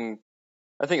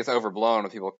think it's overblown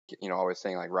with people, always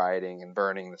saying like rioting and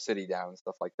burning the city down and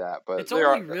stuff like that. But It's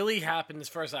only really happened, as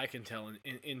far as I can tell,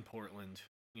 in Portland.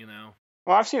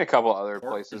 Well, I've seen a couple other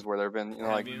Portland. places where there've been,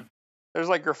 Have you? there's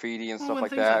like graffiti and stuff when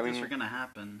like things that. like I this mean, are going to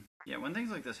happen. Yeah, when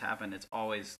things like this happen, there's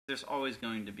always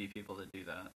going to be people that do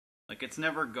that. Like it's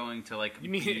never going to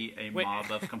be a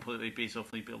mob of completely peaceful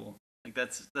people. Like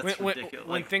that's ridiculous.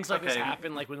 When things like this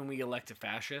happen, like when we elect a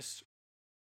fascist.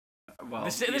 Well,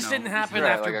 this didn't happen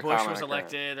right, after like a Bush common was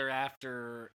occurrence. elected or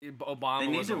after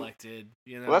Obama was elected.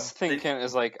 Well, that's the thing, Ken,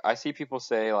 is like I see people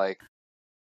say like,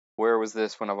 where was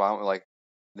this when Obama? Like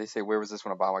they say, where was this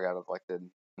when Obama got elected?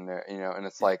 And and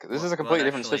it's like this is a completely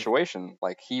different situation.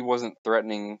 Like he wasn't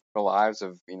threatening the lives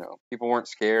of people weren't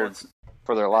scared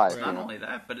for their lives. It's not only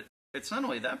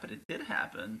that, but it did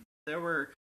happen. There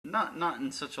were not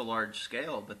in such a large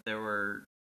scale, but there were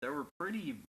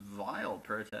pretty vile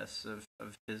protests of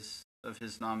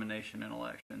his nomination and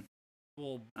election.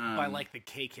 Well, by like the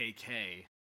KKK,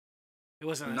 it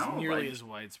wasn't nearly as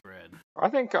widespread. I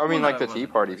mean, like the Tea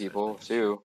Party people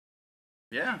too.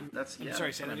 Yeah, that's. Yeah, I'm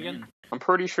sorry, say that again. I'm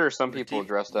pretty sure some people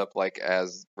dressed up like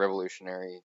as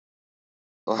revolutionary,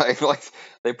 like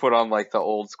they put on like the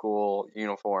old school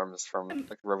uniforms from like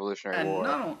the Revolutionary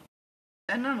War.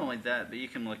 And not only that, but you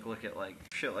can look at like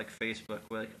shit like Facebook,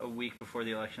 like a week before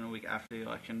the election, a week after the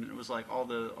election, it was like all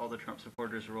the Trump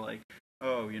supporters were like,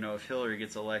 oh, if Hillary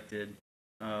gets elected,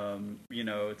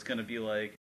 it's gonna be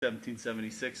like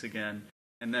 1776 again,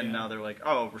 and then now they're like,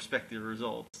 oh, respect the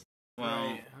results. Well,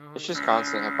 right. It's just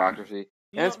constant hypocrisy,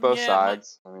 and it's both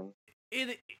sides. I mean,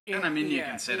 you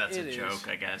can say that's a joke,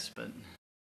 I guess, but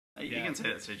you can say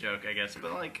that's a joke, I guess.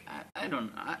 But like, I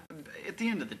don't. At the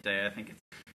end of the day, I think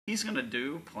he's gonna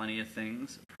do plenty of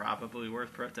things probably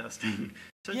worth protesting.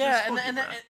 So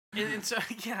and so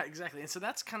yeah, exactly. And so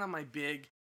that's kind of my big.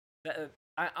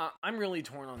 I'm really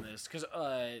torn on this because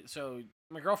so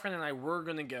my girlfriend and I were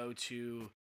gonna go to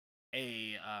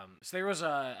so there was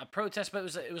a protest, but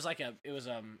it was I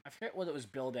forget what it was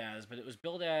billed as, but it was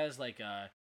billed as like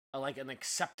an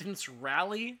acceptance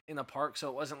rally in a park, so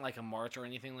it wasn't like a march or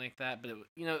anything like that, but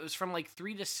it was from like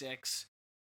 3 to 6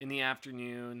 in the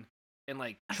afternoon, and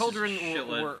like children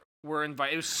were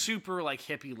invited. It was super like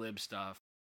hippie lib stuff.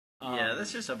 Yeah,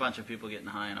 that's just a bunch of people getting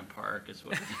high in a park is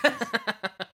what it is.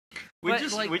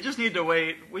 We just need to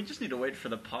wait. We just need to wait for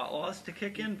the pot laws to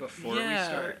kick in before we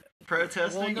start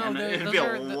protesting, and it'd be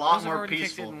a lot more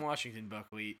peaceful. In Washington,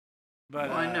 buckwheat. But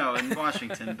well, I know in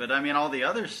Washington, but I mean all the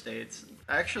other states.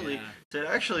 Actually, it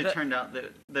actually turned out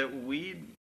that weed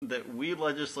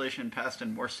legislation passed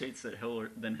in more states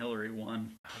than Hillary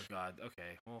won. Oh God.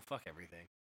 Okay. Well, fuck everything.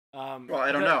 Well,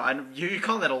 I don't know. You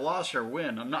call that a loss or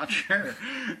win? I'm not sure.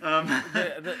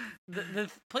 The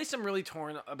place I'm really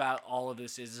torn about all of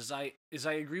this is I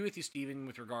agree with you, Stephen,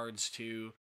 with regards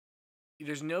to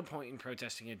there's no point in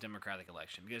protesting a democratic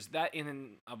election because that in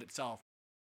and of itself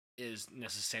is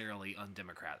necessarily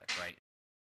undemocratic, right?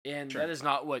 And that is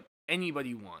not what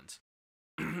anybody wants.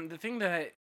 The thing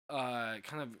that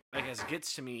kind of I guess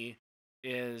gets to me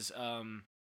is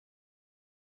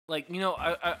like,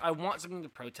 I want something to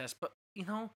protest, but,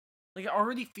 like, I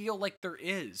already feel like there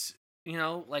is,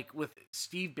 like with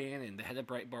Steve Bannon, the head of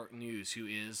Breitbart News, who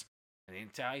is an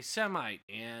anti-Semite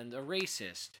and a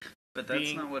racist. But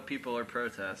that's not what people are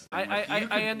protesting.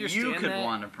 I understand you could that.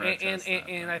 Want to protest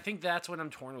and I think that's what I'm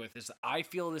torn with, is I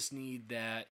feel this need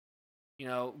that,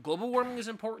 global warming is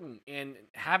important, and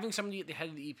having somebody at the head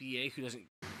of the EPA who doesn't,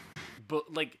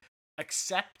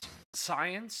 accept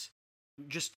science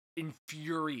just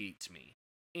infuriates me.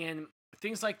 And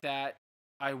things like that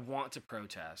I want to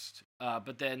protest,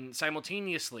 but then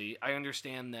simultaneously I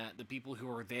understand that the people who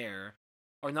are there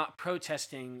are not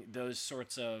protesting those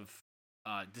sorts of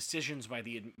decisions by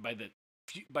the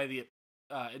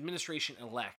administration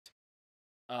elect,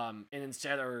 and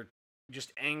instead are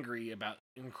just angry about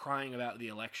and crying about the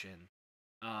election,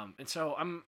 and so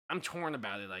I'm torn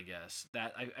about it. I guess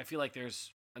that I feel like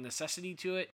there's a necessity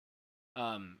to it.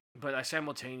 But I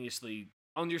simultaneously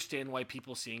understand why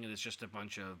people seeing it as just a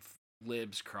bunch of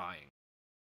libs crying.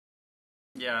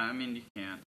 Yeah, I mean, you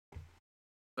can't.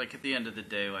 Like, at the end of the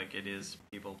day, like, it is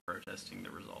people protesting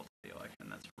the result of the election.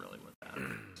 That's really what that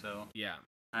is. So, Yeah.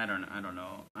 I don't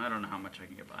know how much I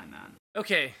can get behind that.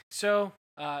 Okay, so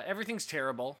everything's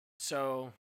terrible.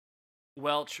 So,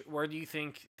 Welch, where do you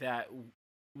think that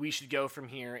we should go from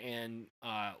here, and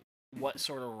what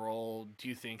sort of role do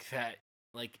you think that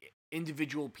like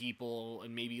individual people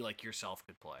and maybe like yourself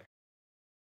could play?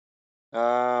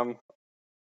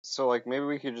 So like maybe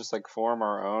we could just like form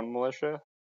our own militia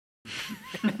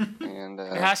and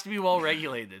It has to be well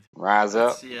regulated. rise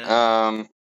up. Yeah.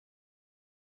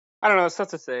 I don't know. It's tough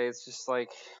to say. It's just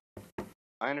like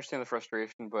I understand the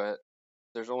frustration, but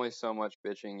there's only so much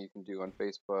bitching you can do on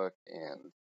Facebook,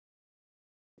 and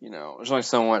there's only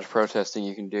so much protesting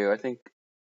you can do. I think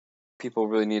people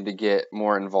really need to get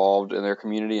more involved in their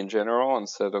community in general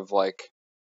instead of like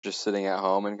just sitting at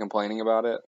home and complaining about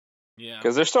it. Yeah.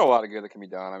 Because there's still a lot of good that can be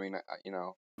done. I mean,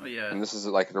 Oh, yeah. and this is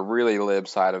like the really lib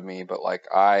side of me, but like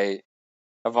I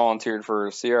have volunteered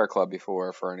for Sierra Club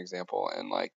before, for an example, and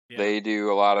like they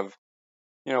do a lot of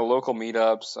local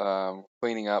meetups,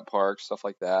 cleaning up parks, stuff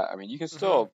like that. I mean, you can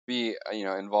still be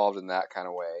involved in that kind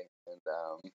of way, and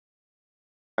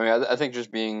I mean, I think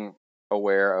just being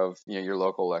aware of your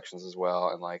local elections as well,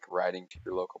 and like writing to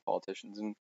your local politicians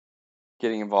and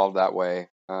getting involved that way.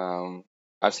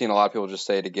 I've seen a lot of people just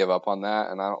say to give up on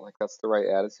that, and I don't think that's the right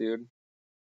attitude.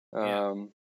 Yeah.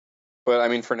 But I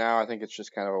mean, for now, I think it's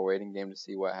just kind of a waiting game to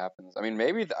see what happens. I mean,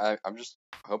 maybe I'm just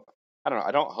hope. I don't know.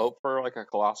 I don't hope for like a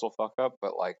colossal fuck up,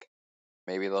 but like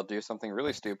maybe they'll do something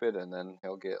really stupid, and then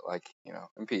he'll get like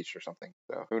impeached or something.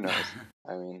 So who knows?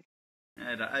 I mean,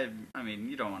 And I mean,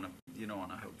 you don't want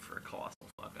to hope for a colossal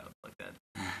fuck up like that.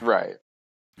 right.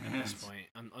 At this point,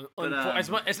 But,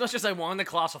 as much as I want a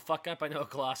colossal fuck up, I know a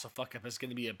colossal fuck up is going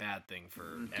to be a bad thing for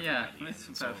everybody. Yeah,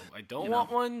 And so I don't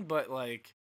want one, but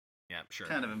like, yeah, sure.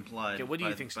 Kind of implied. Okay, what do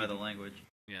you think, by the Stephen? language?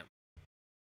 Yeah.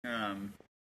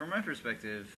 From my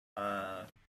perspective,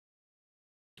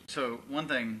 so one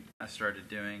thing I started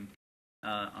doing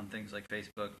on things like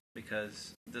Facebook,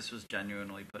 because this was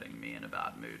genuinely putting me in a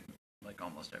bad mood, like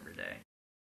almost every day.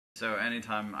 So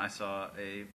anytime I saw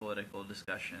a political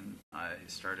discussion, I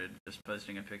started just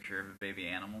posting a picture of a baby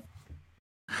animal.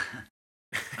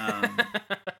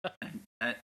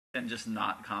 And just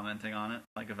not commenting on it.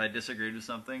 Like if I disagreed with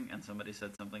something and somebody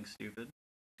said something stupid,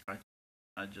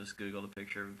 I just Googled a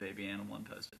picture of a baby animal and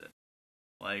posted it.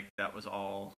 Like that was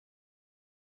all.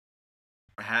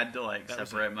 I had to like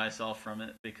separate myself from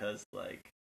it because like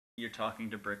you're talking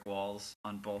to brick walls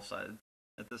on both sides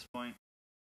at this point.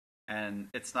 And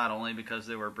it's not only because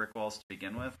they were brick walls to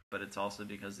begin with, but it's also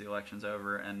because the election's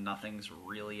over and nothing's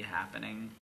really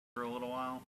happening for a little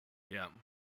while. Yeah.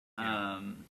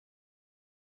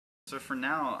 So for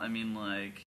now, I mean,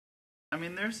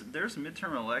 there's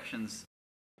midterm elections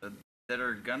that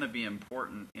are gonna be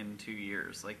important in 2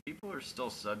 years. Like people are still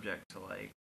subject to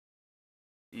like,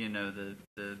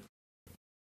 the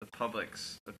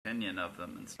public's opinion of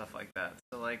them and stuff like that.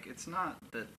 So like, it's not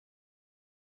that.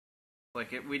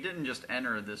 Like we didn't just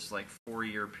enter this like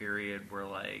 4-year period where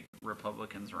like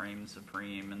Republicans reign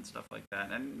supreme and stuff like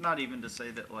that, and not even to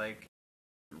say that like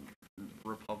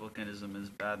Republicanism is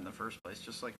bad in the first place.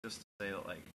 Just to say that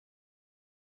like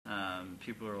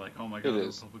people are like, oh my god, the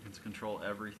Republicans control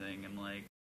everything, and like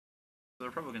the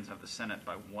Republicans have the Senate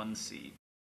by 1 seat,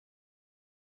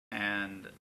 and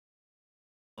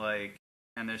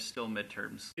there's still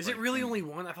midterms. Is it really only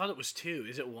 1? I thought it was 2.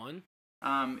 Is it 1?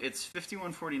 It's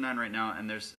 51-49 right now, and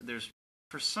there's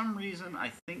for some reason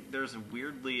I think there's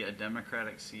weirdly a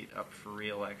Democratic seat up for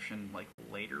re-election like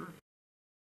later.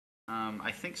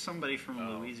 I think somebody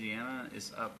from Louisiana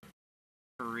is up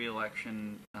for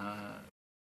re-election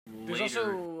There's later.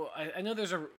 also I know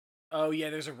there's a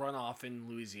there's a runoff in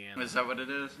Louisiana. Is that what it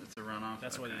is? It's a runoff.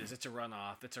 That's what it is. It's a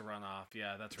runoff.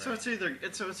 Yeah, that's right. So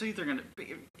it's either gonna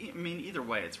be, I mean, either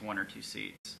way, it's 1 or 2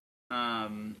 seats.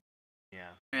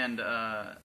 Yeah. And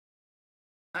I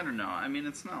don't know. I mean,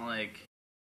 it's not like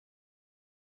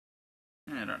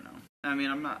I don't know. I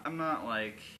mean, I'm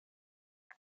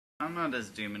not as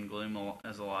doom and gloom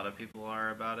as a lot of people are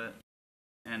about it.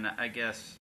 And I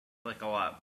guess like a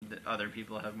lot other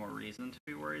people have more reason to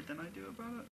be worried than I do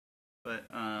about it. But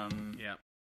yeah.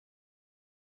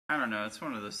 I don't know. It's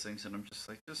one of those things that I'm just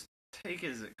like, just take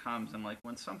it as it comes. And like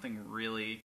when something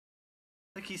really,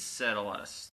 like he said a lot of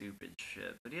stupid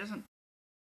shit, but he hasn't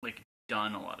like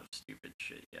done a lot of stupid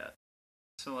shit yet.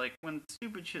 So like when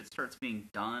stupid shit starts being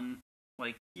done,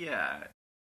 like yeah,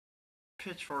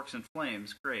 pitchforks and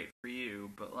flames, great for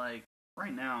you. But like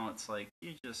right now, it's like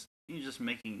you just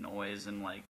making noise and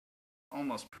like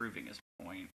almost proving his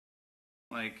point.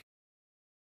 Like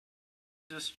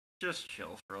just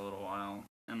chill for a little while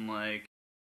and like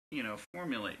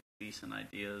formulate decent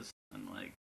ideas and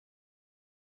like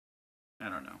I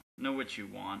don't know what you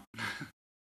want.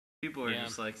 People are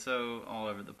just like so all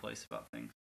over the place about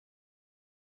things.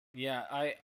 Yeah,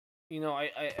 I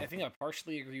think I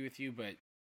partially agree with you, but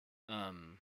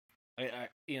I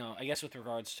guess with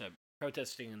regards to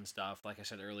protesting and stuff, like I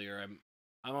said earlier,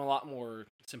 I'm a lot more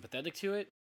sympathetic to it,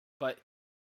 but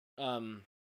I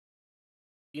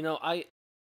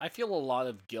feel a lot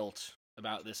of guilt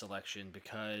about this election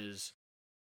because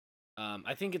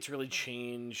I think it's really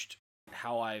changed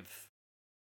how I've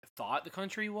thought the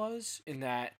country was, in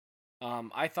that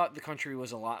I thought the country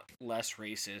was a lot less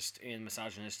racist and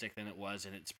misogynistic than it was,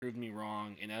 and it's proved me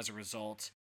wrong. And as a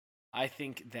result, I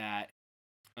think that,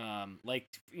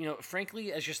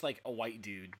 frankly, as just like a white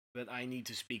dude, that I need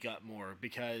to speak up more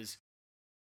because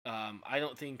I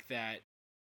don't think that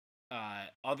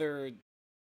other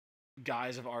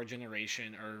guys of our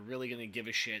generation are really going to give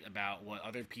a shit about what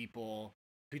other people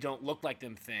who don't look like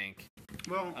them think.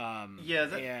 Well,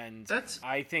 that's.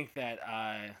 I think that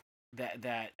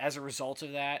that as a result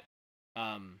of that,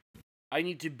 I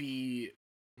need to be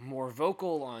more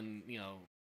vocal on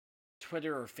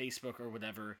Twitter or Facebook or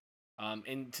whatever,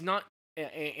 and to not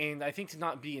and I think to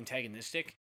not be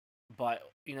antagonistic, but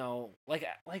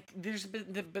there's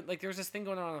there's this thing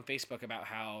going on Facebook about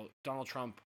how Donald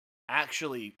Trump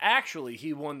actually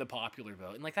he won the popular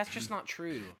vote, and like that's just not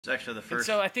true. It's actually the first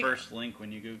first link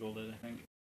when you Googled it, I think.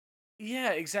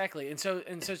 Yeah, exactly. And so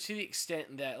to the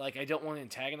extent that like I don't want to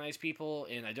antagonize people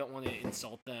and I don't want to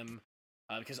insult them,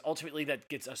 because ultimately that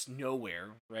gets us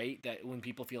nowhere, right? That when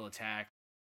people feel attacked,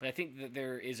 but I think that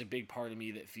there is a big part of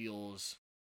me that feels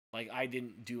like I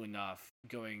didn't do enough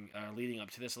leading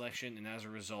up to this election, and as a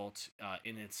result,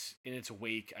 in its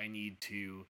wake, I need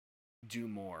to do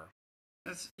more.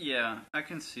 I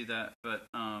can see that, but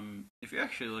if you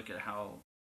actually look at how,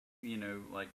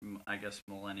 like I guess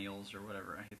millennials or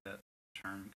whatever, I hate that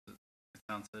term because it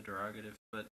sounds so derogative,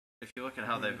 but if you look at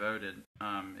how they voted,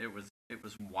 it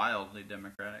was wildly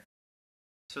Democratic.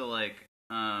 So like,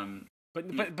 but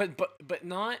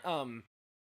not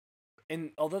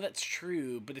and although that's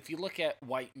true, but if you look at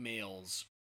white males,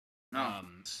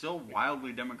 still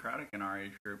wildly Democratic in our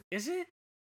age group. Is it?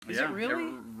 Is it really?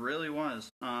 It really was.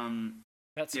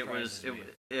 That surprises me.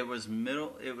 It was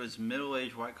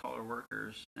middle-aged white-collar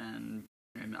workers and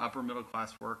upper middle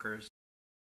class workers.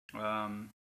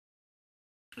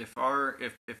 If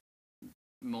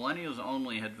millennials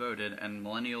only had voted, and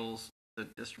the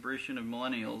distribution of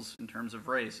millennials in terms of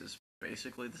race is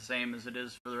basically the same as it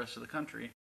is for the rest of the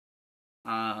country,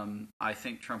 I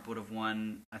think Trump would have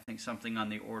won. I think something on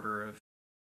the order of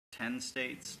 10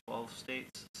 states, 12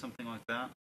 states, something like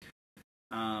that.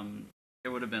 It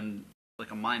would have been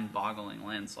like a mind-boggling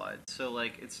landslide. So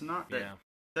like it's not that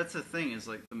that's the thing, is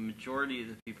like the majority of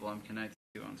the people I'm connected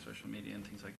to on social media and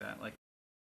things like that, like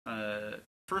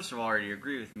first of all already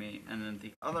agree with me, and then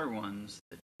the other ones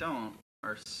that don't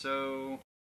are so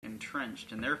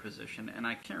entrenched in their position, and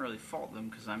I can't really fault them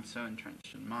because I'm so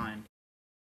entrenched in mine,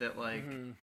 that like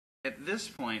at this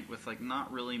point with like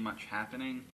not really much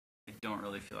happening, I don't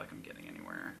really feel like I'm getting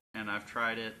anywhere. And I've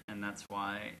tried it, and that's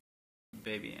why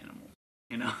baby animals.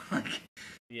 Like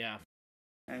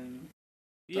and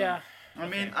I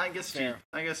mean, I guess to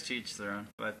each their own,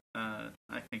 but I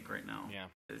think right now,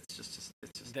 it's just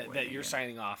that you're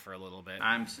signing off for a little bit.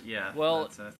 Well,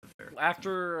 that's fair.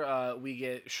 After we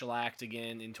get shellacked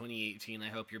again in 2018, I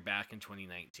hope you're back in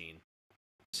 2019.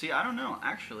 See, I don't know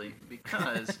actually,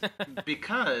 because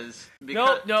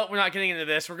no, we're not getting into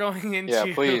this. We're going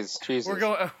into please, Jesus.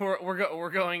 We're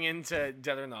going into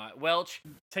Dead or Not. Welch,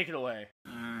 take it away.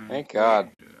 Thank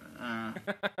God.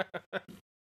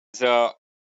 So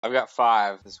I've got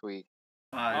 5 this week.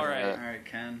 All right,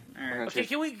 Ken. All right. Okay,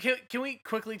 can we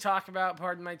quickly talk about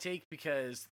Pardon My Take,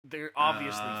 because they're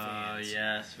obviously fans.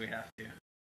 Yes, we have to.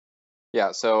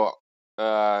 Yeah. So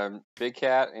Big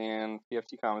Cat and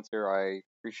PFT Commentary, I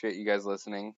appreciate you guys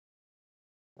listening.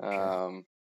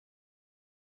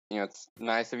 It's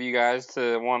nice of you guys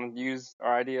to want to use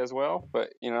our idea as well,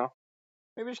 but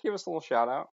maybe just give us a little shout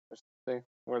out, just say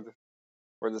where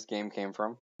this game came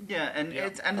from. Yeah, and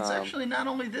it's actually not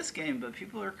only this game, but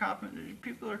people are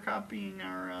copying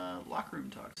our locker room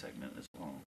talk segment as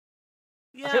well.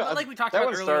 Yeah, but like we talked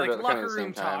about earlier, like locker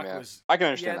room talk was. I can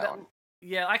understand that one.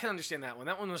 Yeah, I can understand that one.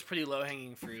 That one was pretty low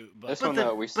hanging fruit. But this one,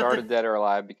 though, we started Dead or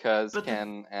Alive because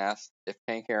Ken asked if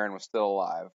Hank Aaron was still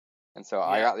alive. And so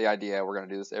I Yeah. got the idea we're gonna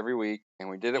do this every week, and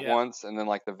we did it Yeah. once, and then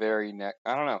like the very next,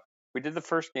 I don't know, we did the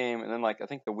first game, and then like I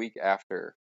think the week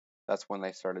after, that's when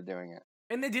they started doing it.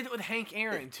 And they did it with Hank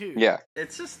Aaron too. Yeah,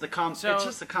 It's just the So, it's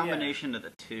just the combination of the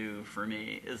two for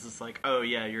me. Is just like, oh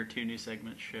yeah, your 2 new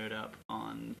segments showed up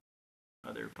on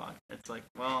other pod. It's like,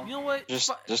 well, You know what? Just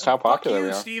Fu- how fuck popular you, we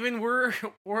are. Steven.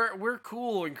 We're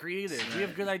cool and creative. We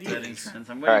have good setting ideas. trends.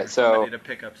 I'm Alright, waiting for so- somebody to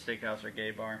pick up Steakhouse or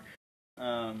Gay Bar.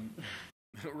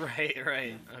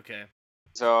 right. Okay.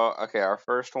 So okay, our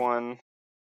first one.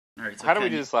 All right. So How did we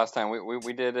Ken, do this last time?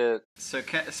 We did it. So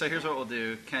so here's what we'll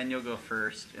do. Ken, you'll go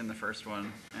first in the first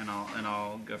one, and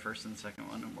I'll go first in the second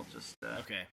one, and we'll just.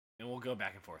 Okay. And we'll go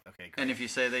back and forth. Okay. Great. And if you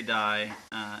say they die,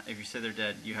 if you say they're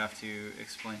dead, you have to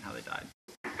explain how they died.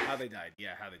 How they died.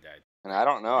 Yeah. How they died. And I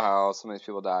don't know how some of these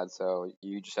people died, so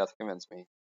you just have to convince me.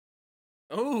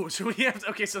 Oh, so we have to,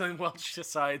 okay. So then Welch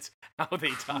decides how they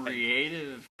died.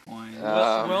 Creative point.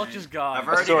 Welch is God. I've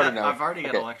already sort of got, know. I've already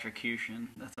got Okay. electrocution.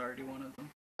 That's already one of them.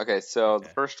 Okay, so Okay.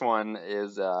 the first one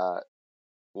is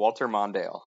Walter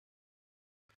Mondale.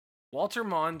 Walter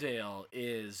Mondale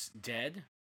is dead,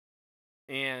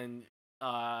 and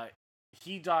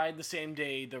he died the same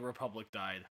day the Republic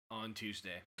died on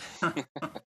Tuesday.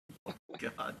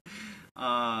 God.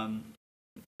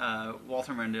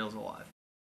 Walter Mondale's alive.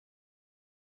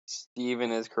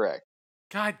 Steven is correct.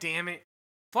 God damn it!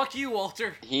 Fuck you,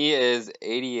 Walter. He is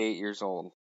 88 years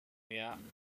old. Yeah.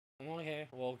 Okay.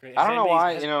 Well, great. I don't know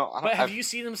why, Has- you know. But have I've- you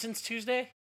seen him since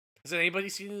Tuesday? Has anybody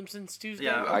seen him since Tuesday?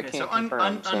 Yeah, I okay, can't so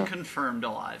confirm, so- unconfirmed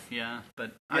alive, yeah.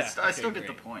 But I Yeah, okay, still get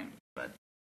the great. point. But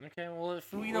Okay. Well,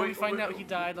 if we find out he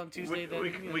died on Tuesday, then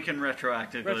you know. we can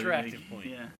retroactively. Retroactive point.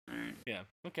 Yeah, alright. Yeah.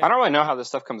 Okay. I don't really know how this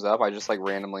stuff comes up. I just like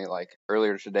randomly, like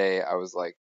earlier today, I was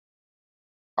like,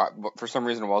 but for some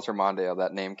reason, Walter Mondale,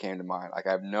 that name came to mind. Like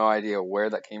I have no idea where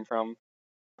that came from,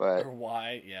 but Or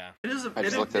why? Yeah. It is, I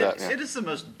just looked it up, yeah. it is the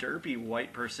most derpy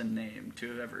white person name to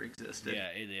have ever existed. Yeah.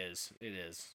 It is. It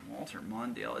is. Walter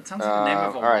Mondale. It sounds like the name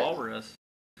of a alright. walrus.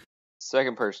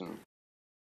 second person,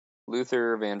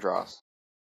 Luther Vandross.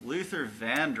 Luther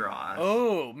Vandross.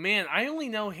 Oh man, I only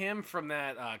know him from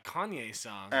that Kanye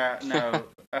song. No,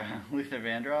 Luther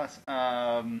Vandross.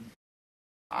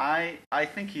 I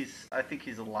think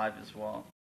he's alive as well.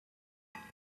 All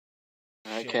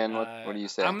right, Shit, Ken, what do you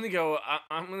say? I'm gonna go.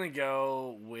 I'm gonna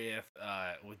go with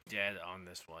dead on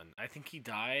this one. I think he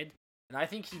died, and I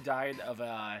think he died of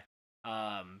a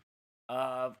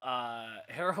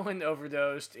heroin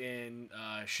overdosed in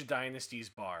Dynasty's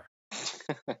bar.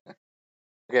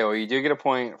 Okay, well, you do get a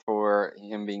point for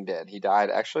him being dead. He died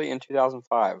actually in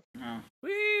 2005. Oh.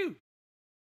 Woo!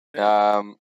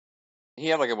 He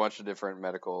had like a bunch of different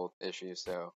medical issues,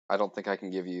 so I don't think I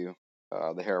can give you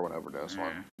the heroin overdose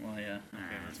one. Well, yeah.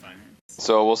 Okay, that's fine.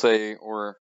 So we'll say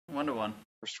we're 1-1.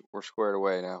 squared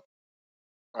away now.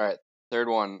 All right, third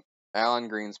one, Alan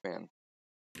Greenspan.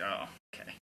 Oh,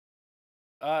 okay.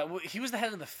 Well, he was the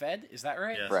head of the Fed. Is that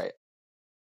right? Yes. Right.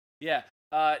 Yeah.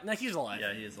 No, he's alive.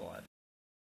 Yeah, he is alive.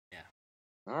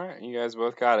 All right, you guys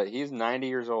both got it. He's 90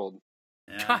 years old.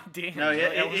 Yeah. God damn. No, really?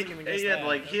 I wasn't gonna guess he had that.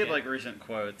 like he had Okay. like recent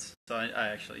quotes, so I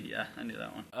actually I knew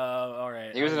that one. All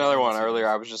right. He was I another didn't one see earlier.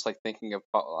 this. I was just like thinking of,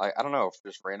 I don't know,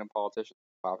 just random politicians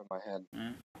pop in my head.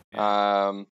 Yeah.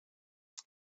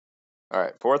 All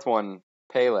right, fourth one,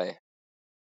 Pele.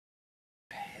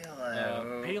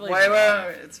 Pele. Pele's wait,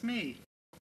 alive. it's me.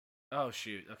 Oh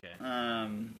shoot. Okay.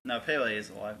 No, Pele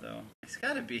is alive though. He's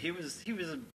got to be. He was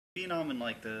a phenom in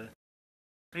like the.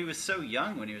 He was so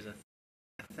young when he was a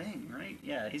thing, right?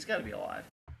 Yeah, he's got to be alive.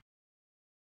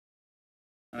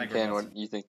 I think we're Ken, both- what you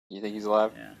think? You think he's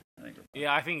alive? Yeah, I think.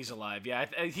 Yeah, I think he's alive. Yeah,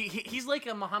 he's like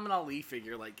a Muhammad Ali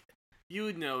figure. Like you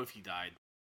would know if he died.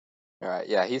 All right,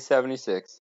 yeah, he's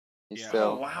 76. He's Yeah. Oh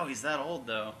still wow, he's that old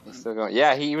though. he's still going.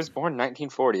 Yeah, he was born in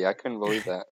 1940. I couldn't believe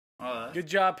that. Oh, Good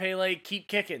job, Pele. Keep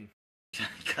kicking.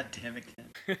 God damn it,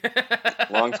 Ken.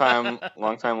 long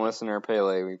time listener,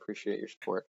 Pele. We appreciate your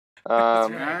support. All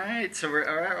right, so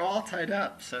we're all tied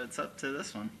up. So it's up to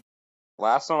this one.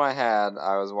 Last one I had,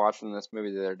 I was watching this movie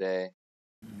the other day.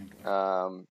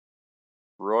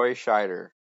 Roy Scheider.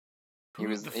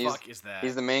 Who the fuck is that?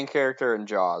 He's the main character in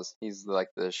Jaws. He's like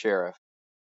the sheriff.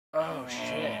 Oh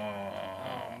shit.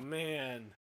 Oh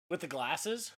man. With the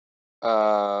glasses?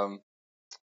 Does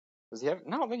he have?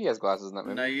 No, I don't think he has glasses in that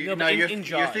movie. No, No, but you're in you're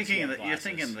Jaws, thinking he of had the, you're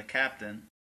thinking glasses. of the captain.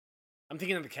 I'm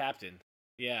thinking of the captain.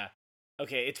 Yeah.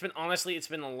 Okay, it's been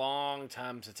a long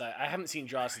time since I haven't seen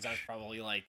Jaws since I was probably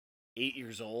like 8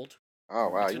 years old. Oh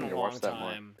wow, It's you been need a to long watch that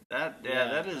more. time. That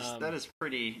Yeah,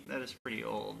 is pretty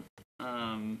old.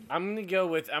 I'm gonna go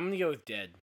with dead,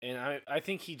 and I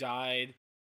think he died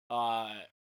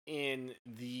in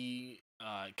the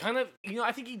kind of,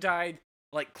 I think he died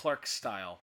like Clark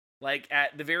style. Like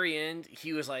at the very end,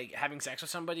 he was like having sex with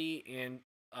somebody, and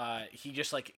he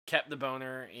just like kept the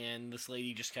boner, and this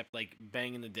lady just kept like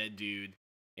banging the dead dude,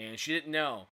 and she didn't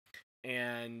know,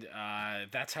 and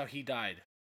that's how he died.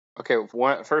 Okay,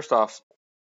 first off,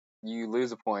 you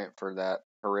lose a point for that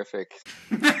horrific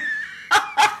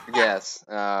guess.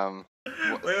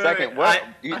 Second,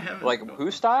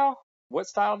 who style? What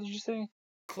style did you say?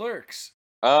 Clerks.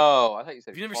 Oh, I thought you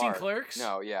said. Have you never Clark. seen Clerks?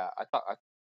 No, yeah, I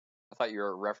thought you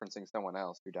were referencing someone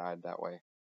else who died that way.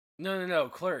 No,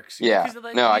 Clerks. Yeah, Of,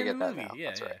 like, no, I the get that movie. now. Yeah,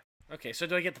 That's right. Okay, so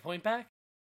do I get the point back?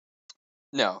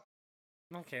 No.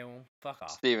 Okay, well, fuck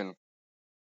off. Steven.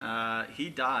 He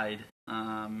died.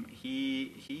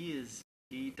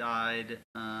 He died.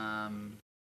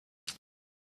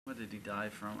 What did he die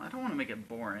from? I don't want to make it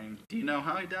boring. Do you know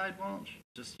how he died, Welch?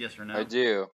 Just yes or no? I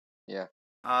do. Yeah.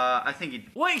 I think he.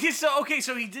 Wait,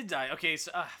 so he did die. Okay,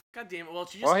 so God damn it,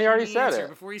 Welch. You just Well, he already said it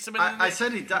before he submitted. I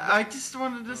said he died. I just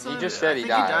wanted to say. He just said he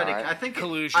died. Right? I think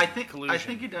collusion. I think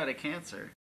he died of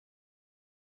cancer.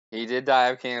 He did die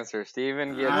of cancer. Steven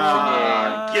gets the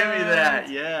game. Give me that.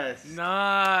 Yes.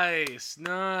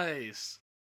 Nice.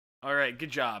 All right,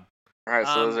 good job. All right,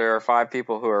 so there are 5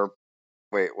 people who are.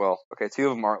 Wait, well, okay, 2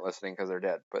 of them aren't listening because they're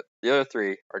dead, but the other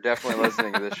 3 are definitely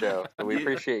listening to this show. So we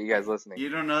appreciate you guys listening. You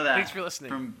don't know that. Thanks for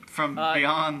listening. From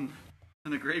beyond,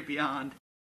 from the great beyond.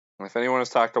 If anyone has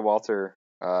talked to Walter,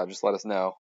 just let us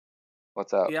know.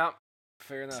 What's up? Yeah,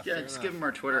 fair enough. Yeah, just give him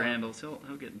our Twitter handles. He'll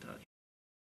get in touch.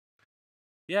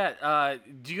 Yeah.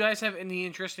 Do you guys have any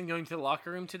interest in going to the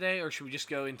locker room today, or should we just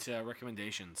go into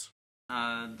recommendations?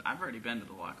 I've already been to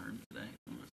the locker room today.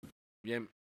 Yeah.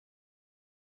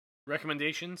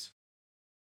 Recommendations?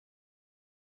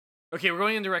 Okay, we're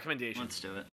going into recommendations. Let's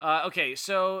do it. Okay,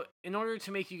 so in order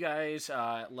to make you guys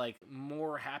like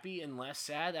more happy and less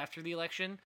sad after the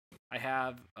election, I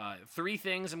have 3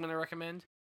 things I'm going to recommend.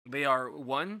 They are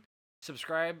 1,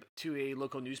 subscribe to a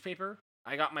local newspaper.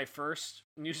 I got my first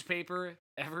newspaper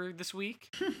ever this week,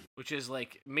 which is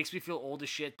like makes me feel old as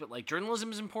shit, but like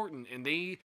journalism is important and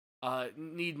they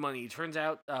need money. Turns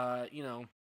out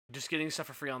just getting stuff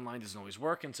for free online doesn't always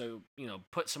work, and so,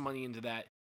 put some money into that.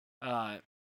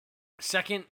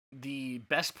 Second, the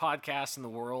best podcast in the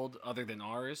world other than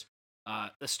ours,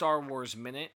 the Star Wars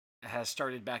Minute, has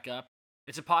started back up.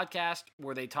 It's a podcast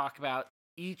where they talk about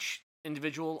each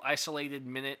individual isolated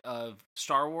minute of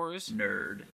Star Wars.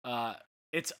 Nerd.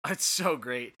 It's so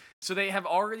great. So they have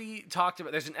already talked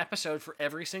about, there's an episode for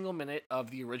every single minute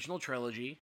of the original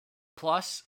trilogy,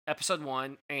 plus episode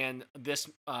 1, and this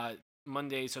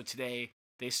Monday, so today,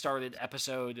 they started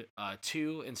episode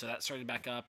 2, and so that started back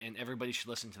up, and everybody should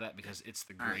listen to that because it's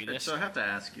the greatest. So I have to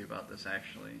ask you about this,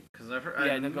 actually, because I've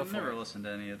never listened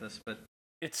to any of this, but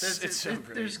it's so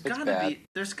great.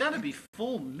 There's gotta be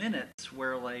full minutes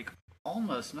where like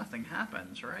almost nothing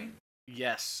happens, right?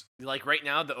 Yes, like right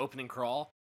now, the opening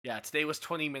crawl. Yeah, today was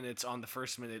 20 minutes on the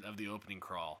first minute of the opening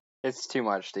crawl. It's too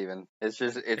much, Steven. It's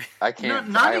just I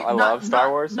can't. I love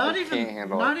Star Wars. I can't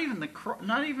handle it. Not even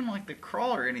like the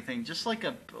crawl or anything. Just like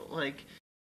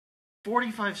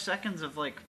 45 seconds of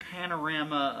like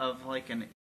panorama of like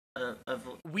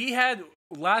We had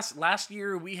last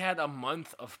year. We had a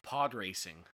month of pod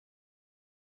racing.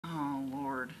 Oh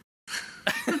Lord.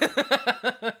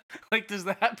 Like, does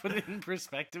that put it in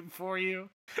perspective for you?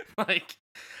 Like,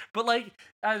 but like,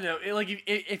 I don't know. Like,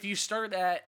 if you start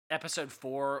at episode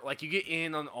 4, like, you get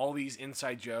in on all these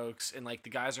inside jokes, and like the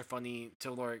guys are funny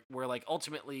to where like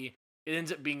ultimately it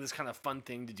ends up being this kind of fun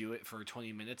thing to do it for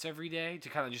 20 minutes every day to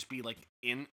kind of just be like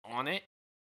in on it.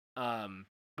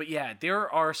 But yeah, there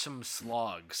are some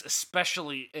slogs,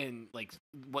 especially in like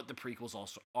what the prequels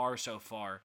also are so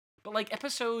far. But like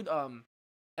episode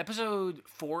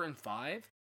 4 and 5,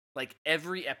 like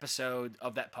every episode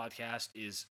of that podcast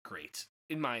is great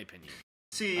in my opinion.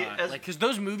 See, because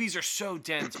those movies are so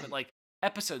dense, but like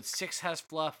episode 6 has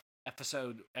fluff,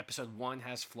 episode 1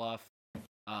 has fluff,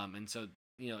 and so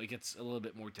it gets a little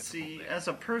bit more difficult. See, there. As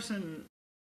a person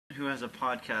who has a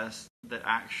podcast that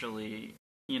actually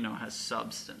has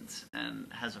substance and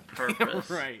has a purpose,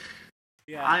 right?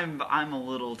 Yeah, I'm a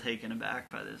little taken aback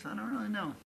by this. I don't really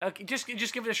know. Okay, just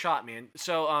give it a shot, man.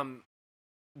 So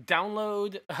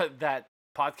download that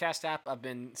podcast app I've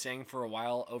been saying for a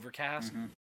while, Overcast. Mm-hmm.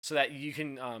 So that you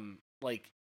can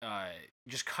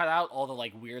just cut out all the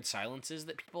like weird silences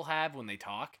that people have when they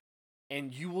talk,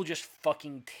 and you will just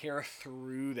fucking tear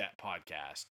through that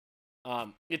podcast.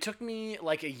 It took me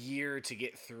like a year to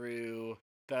get through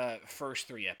the first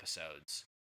 3 episodes.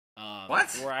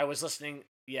 What? Where I was listening.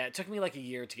 Yeah, it took me like a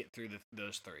year to get through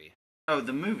those 3. Oh,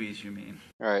 the movies, you mean?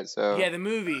 All right, so Yeah, the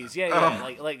movies. Yeah,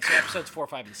 Oh. like so episodes 4,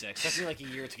 5, and 6. Took me like a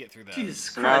year to get through those. Jesus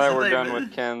so Christ! now that I we're thought done you-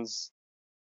 with Ken's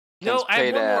No, I have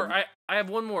paid one ad. more. I have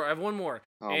one more. I have one more.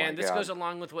 Oh my And this God. goes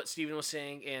along with what Steven was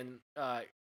saying. And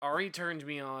Ari turned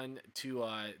me on to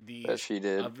these That she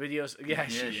did. videos. Yeah,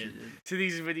 she she did. did. To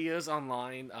these videos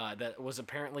online that was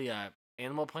apparently a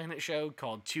Animal Planet show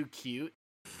called Too Cute.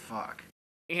 Fuck.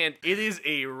 And it is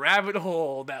a rabbit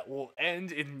hole that will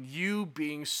end in you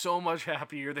being so much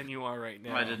happier than you are right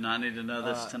now. I did not need to know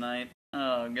this tonight.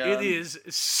 Oh god. It is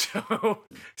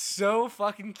so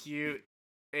fucking cute,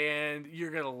 and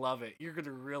you're gonna love it. You're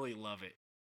gonna really love it.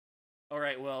 All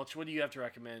right, Welch, what do you have to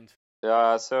recommend?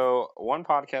 So one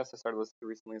podcast I started listening to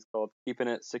recently is called Keeping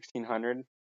It 1600,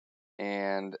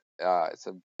 and it's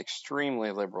an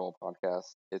extremely liberal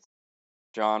podcast. It's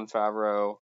Jon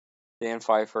Favreau, Dan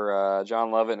Pfeiffer,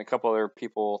 John Lovett, and a couple other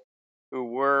people who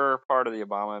were part of the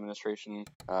Obama administration.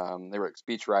 They were like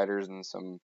speech writers and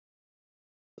some.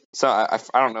 So I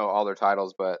don't know all their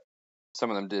titles, but some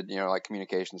of them did, like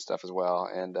communication stuff as well.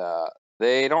 And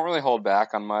they don't really hold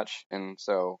back on much. And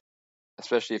so,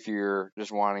 especially if you're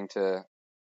just wanting to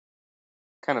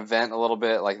kind of vent a little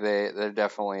bit, like they're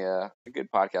definitely a good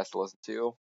podcast to listen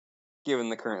to, given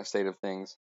the current state of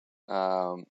things.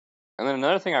 And then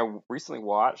another thing I recently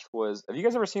watched was, have you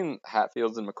guys ever seen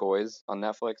Hatfields and McCoys on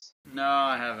Netflix? No,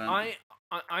 I haven't.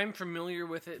 I'm familiar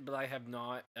with it, but I have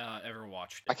not ever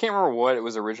watched I it. can't remember what it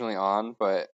was originally on,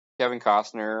 but Kevin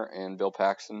Costner and Bill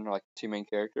Paxton are like the two main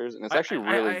characters, and it's actually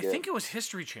really good. I think it was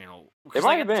History Channel. It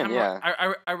might have been, yeah.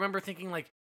 I remember thinking like,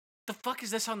 the fuck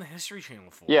is this on the History Channel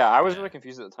for? Yeah, I was really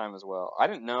confused at the time as well. I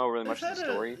didn't know really much of the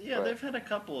story. Yeah, they've had a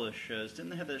couple of shows.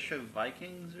 Didn't they have that show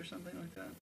Vikings or something like that?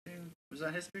 Was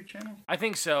that History Channel? I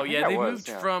think so. I think Yeah, that they was, moved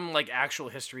yeah. from like actual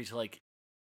history to like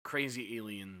crazy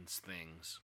aliens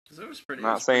things. 'Cause it was pretty. I'm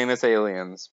not saying it's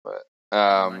aliens, but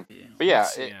yeah,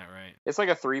 Right. it's like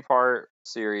a 3-part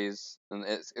series, and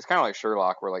it's kind of like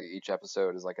Sherlock, where like each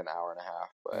episode is like an hour and a half.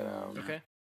 But Okay.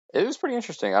 it was pretty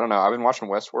interesting. I don't know. I've been watching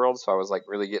Westworld, so I was like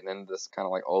really getting into this kind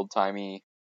of like old timey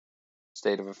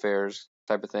state of affairs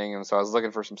type of thing, and so I was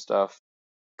looking for some stuff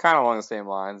kind of along the same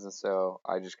lines, and so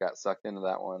I just got sucked into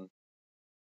that one.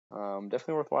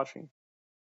 Definitely worth watching.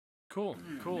 Cool.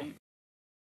 Cool. neat.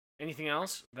 Anything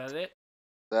else? That it?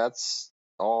 That's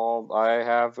all I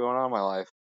have going on in my life.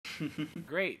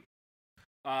 Great.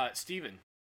 Steven.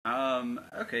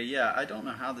 Okay, yeah, I don't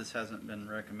know how this hasn't been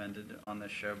recommended on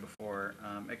this show before.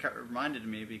 It reminded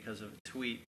me because of a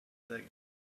tweet that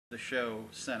the show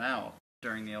sent out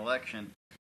during the election.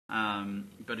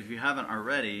 But if you haven't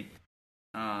already,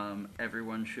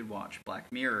 everyone should watch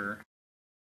Black Mirror.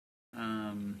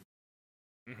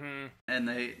 And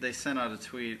they sent out a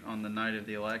tweet on the night of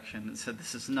the election that said,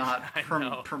 "This is not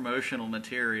promotional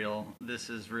material. This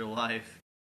is real life."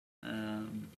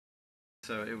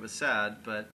 So it was sad,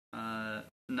 but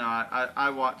no, I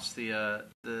watched the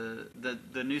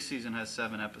new season has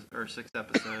 6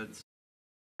 episodes,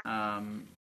 and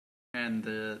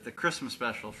the Christmas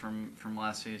special from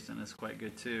last season is quite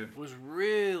good too. Was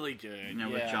really good.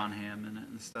 With John Hamm in it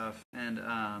and stuff.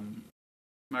 And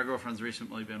my girlfriend's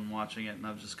recently been watching it, and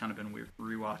I've just kind of been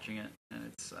rewatching it, and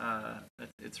it's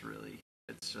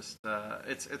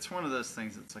one of those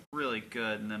things that's like really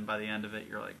good, and then by the end of it,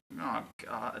 you're like, oh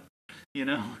god,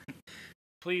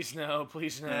 Please no.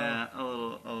 Yeah, a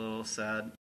little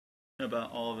sad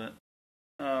about all of it.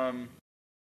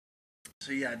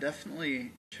 So yeah,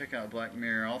 definitely check out Black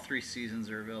Mirror. All 3 seasons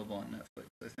are available on Netflix,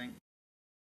 I think.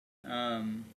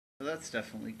 So that's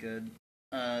definitely good.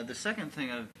 The second thing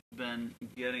I've been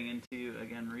getting into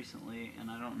again recently,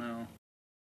 and I don't know,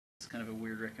 it's kind of a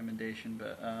weird recommendation,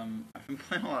 but I've been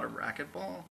playing a lot of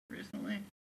racquetball recently.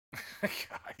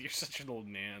 God, you're such an old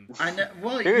man. I know.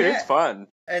 Well, Dude, yeah. it's fun.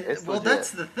 And it's well, legit.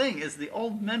 that's the thing, is the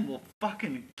old men will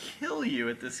fucking kill you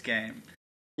at this game.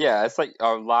 Yeah, it's like a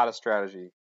lot of strategy.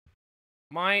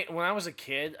 When I was a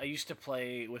kid, I used to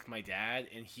play with my dad,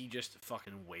 and he just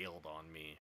fucking wailed on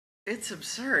me. It's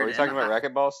absurd. Are we talking about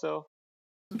racquetball still?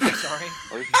 Sorry.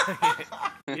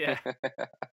 Yeah.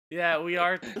 Yeah, we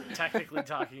are technically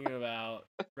talking about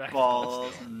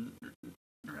balls and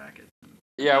rackets.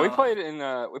 Yeah, we played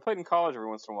in college every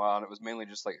once in a while, and it was mainly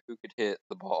just like who could hit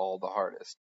the ball the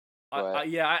hardest.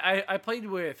 I played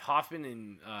with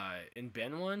Hoffman and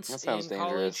Ben once That sounds in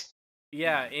college. dangerous.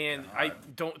 Yeah, and I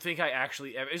don't think I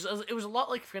actually ever. It was a lot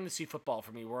like fantasy football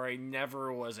for me, where I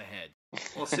never was ahead.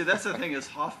 Well, see, that's the thing, is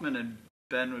Hoffman and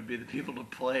Ben would be the people to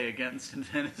play against in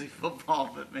fantasy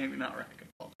football, but maybe not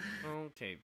racquetball.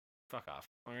 Okay, fuck off.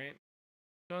 All right,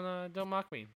 don't mock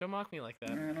me. Don't mock me like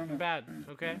that. I don't know. I'm bad.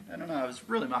 Okay. I don't know. I was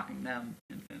really mocking them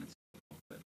in fantasy football,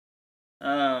 but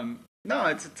No,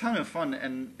 it's a ton of fun,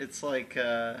 and it's like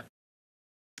I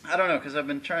don't know, because I've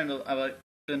been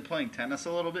been playing tennis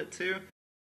a little bit too.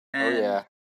 And, Oh yeah.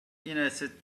 You know,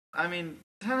 I mean,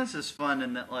 tennis is fun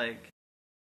in that like,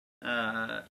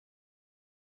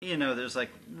 you know, there's like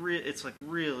it's like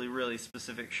really really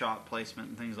specific shot placement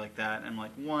and things like that, and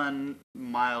like one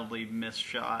mildly missed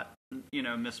shot, you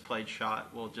know, misplayed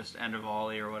shot will just end a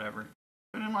volley or whatever.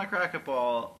 But in like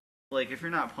racquetball, like if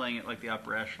you're not playing it like the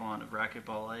upper echelon of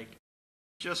racquetball, like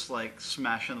just like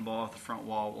smashing the ball off the front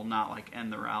wall will not like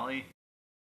end the rally,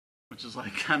 which is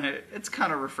like it's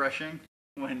kind of refreshing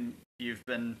when you've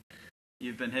been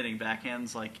hitting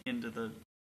backhands like into the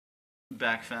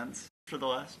back fence for the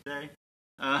last day.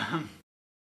 Yeah,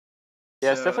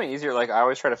 it's definitely easier. Like I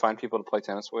always try to find people to play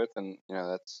tennis with, and you know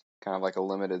that's kind of like a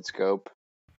limited scope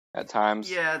at times.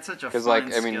 Yeah, it's such a fun like,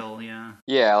 I mean, skill. Yeah.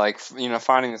 Yeah, like you know,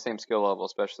 finding the same skill level,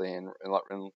 especially in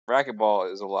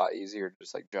racquetball, is a lot easier to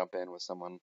just like jump in with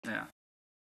someone. Yeah.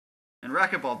 And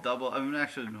racquetball double. I've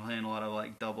actually been playing a lot of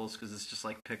like doubles because it's just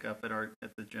like pick up at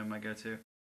the gym I go to.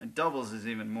 And doubles is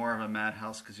even more of a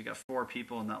madhouse because you got 4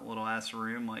 people in that little ass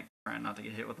room, like trying not to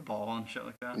get hit with the ball and shit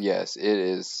like that. Yes, it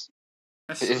is.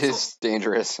 It is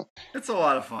dangerous. It's a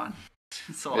lot of fun.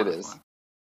 It's a lot of is. fun.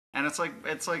 And it's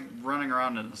like running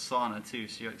around in a sauna too,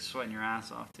 so you're like sweating your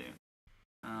ass off too.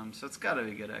 So it's got to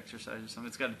be good exercise or something.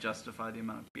 It's got to justify the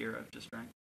amount of beer I've just drank.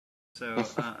 So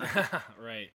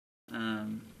right.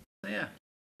 So yeah,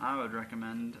 I would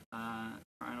recommend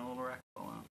trying a little racquetball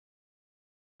out.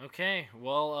 Okay,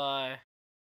 well, I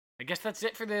guess that's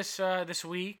it for this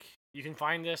week. You can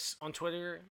find us on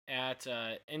Twitter at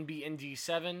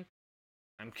NBND7.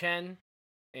 I'm Ken,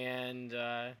 and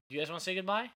do you guys want to say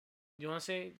goodbye? Do you want to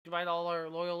say goodbye to all our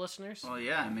loyal listeners? Well,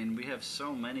 yeah, I mean, we have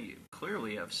so many.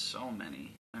 Clearly, have so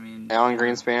many. I mean, Alan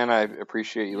Greenspan, I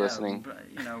appreciate you listening. But,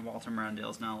 you know, Walter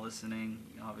Marondale's now listening,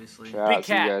 obviously. Shout Big out to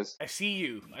Cat, you guys. I see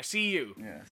you. I see you.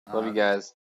 Yeah. Love you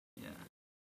guys. Yeah.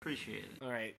 Appreciate it.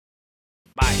 All right.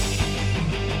 Bye.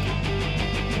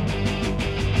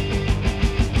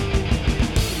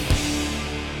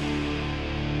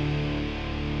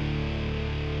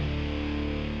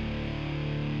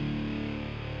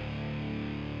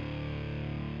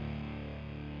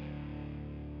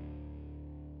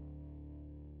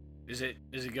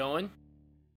 Is it going?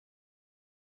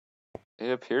 It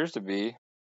appears to be.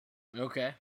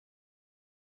 Okay.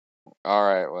 All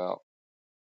right. Well,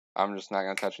 I'm just not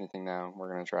gonna touch anything now.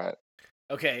 We're gonna try it.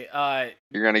 Okay.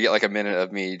 You're gonna get like a minute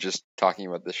of me just talking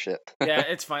about this shit. Yeah,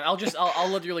 it's fine. I'll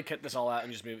literally cut this all out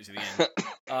and just move it to the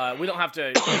end. We don't have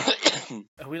to.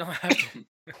 We don't have to.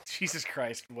 Jesus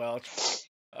Christ, Welch.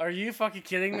 Are you fucking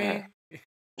kidding me?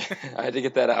 I had to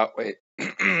get that out. Wait.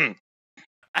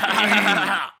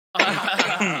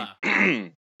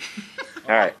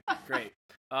 All right. Great.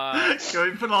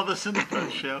 Can we put all this in the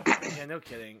post show? Yeah, no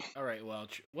kidding. All right,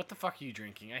 Welch. What the fuck are you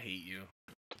drinking? I hate you.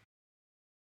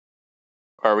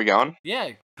 Are we going?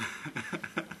 Yeah.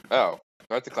 Oh, do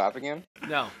I have to clap again?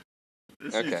 No.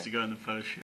 This Okay. needs to go in the post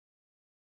show.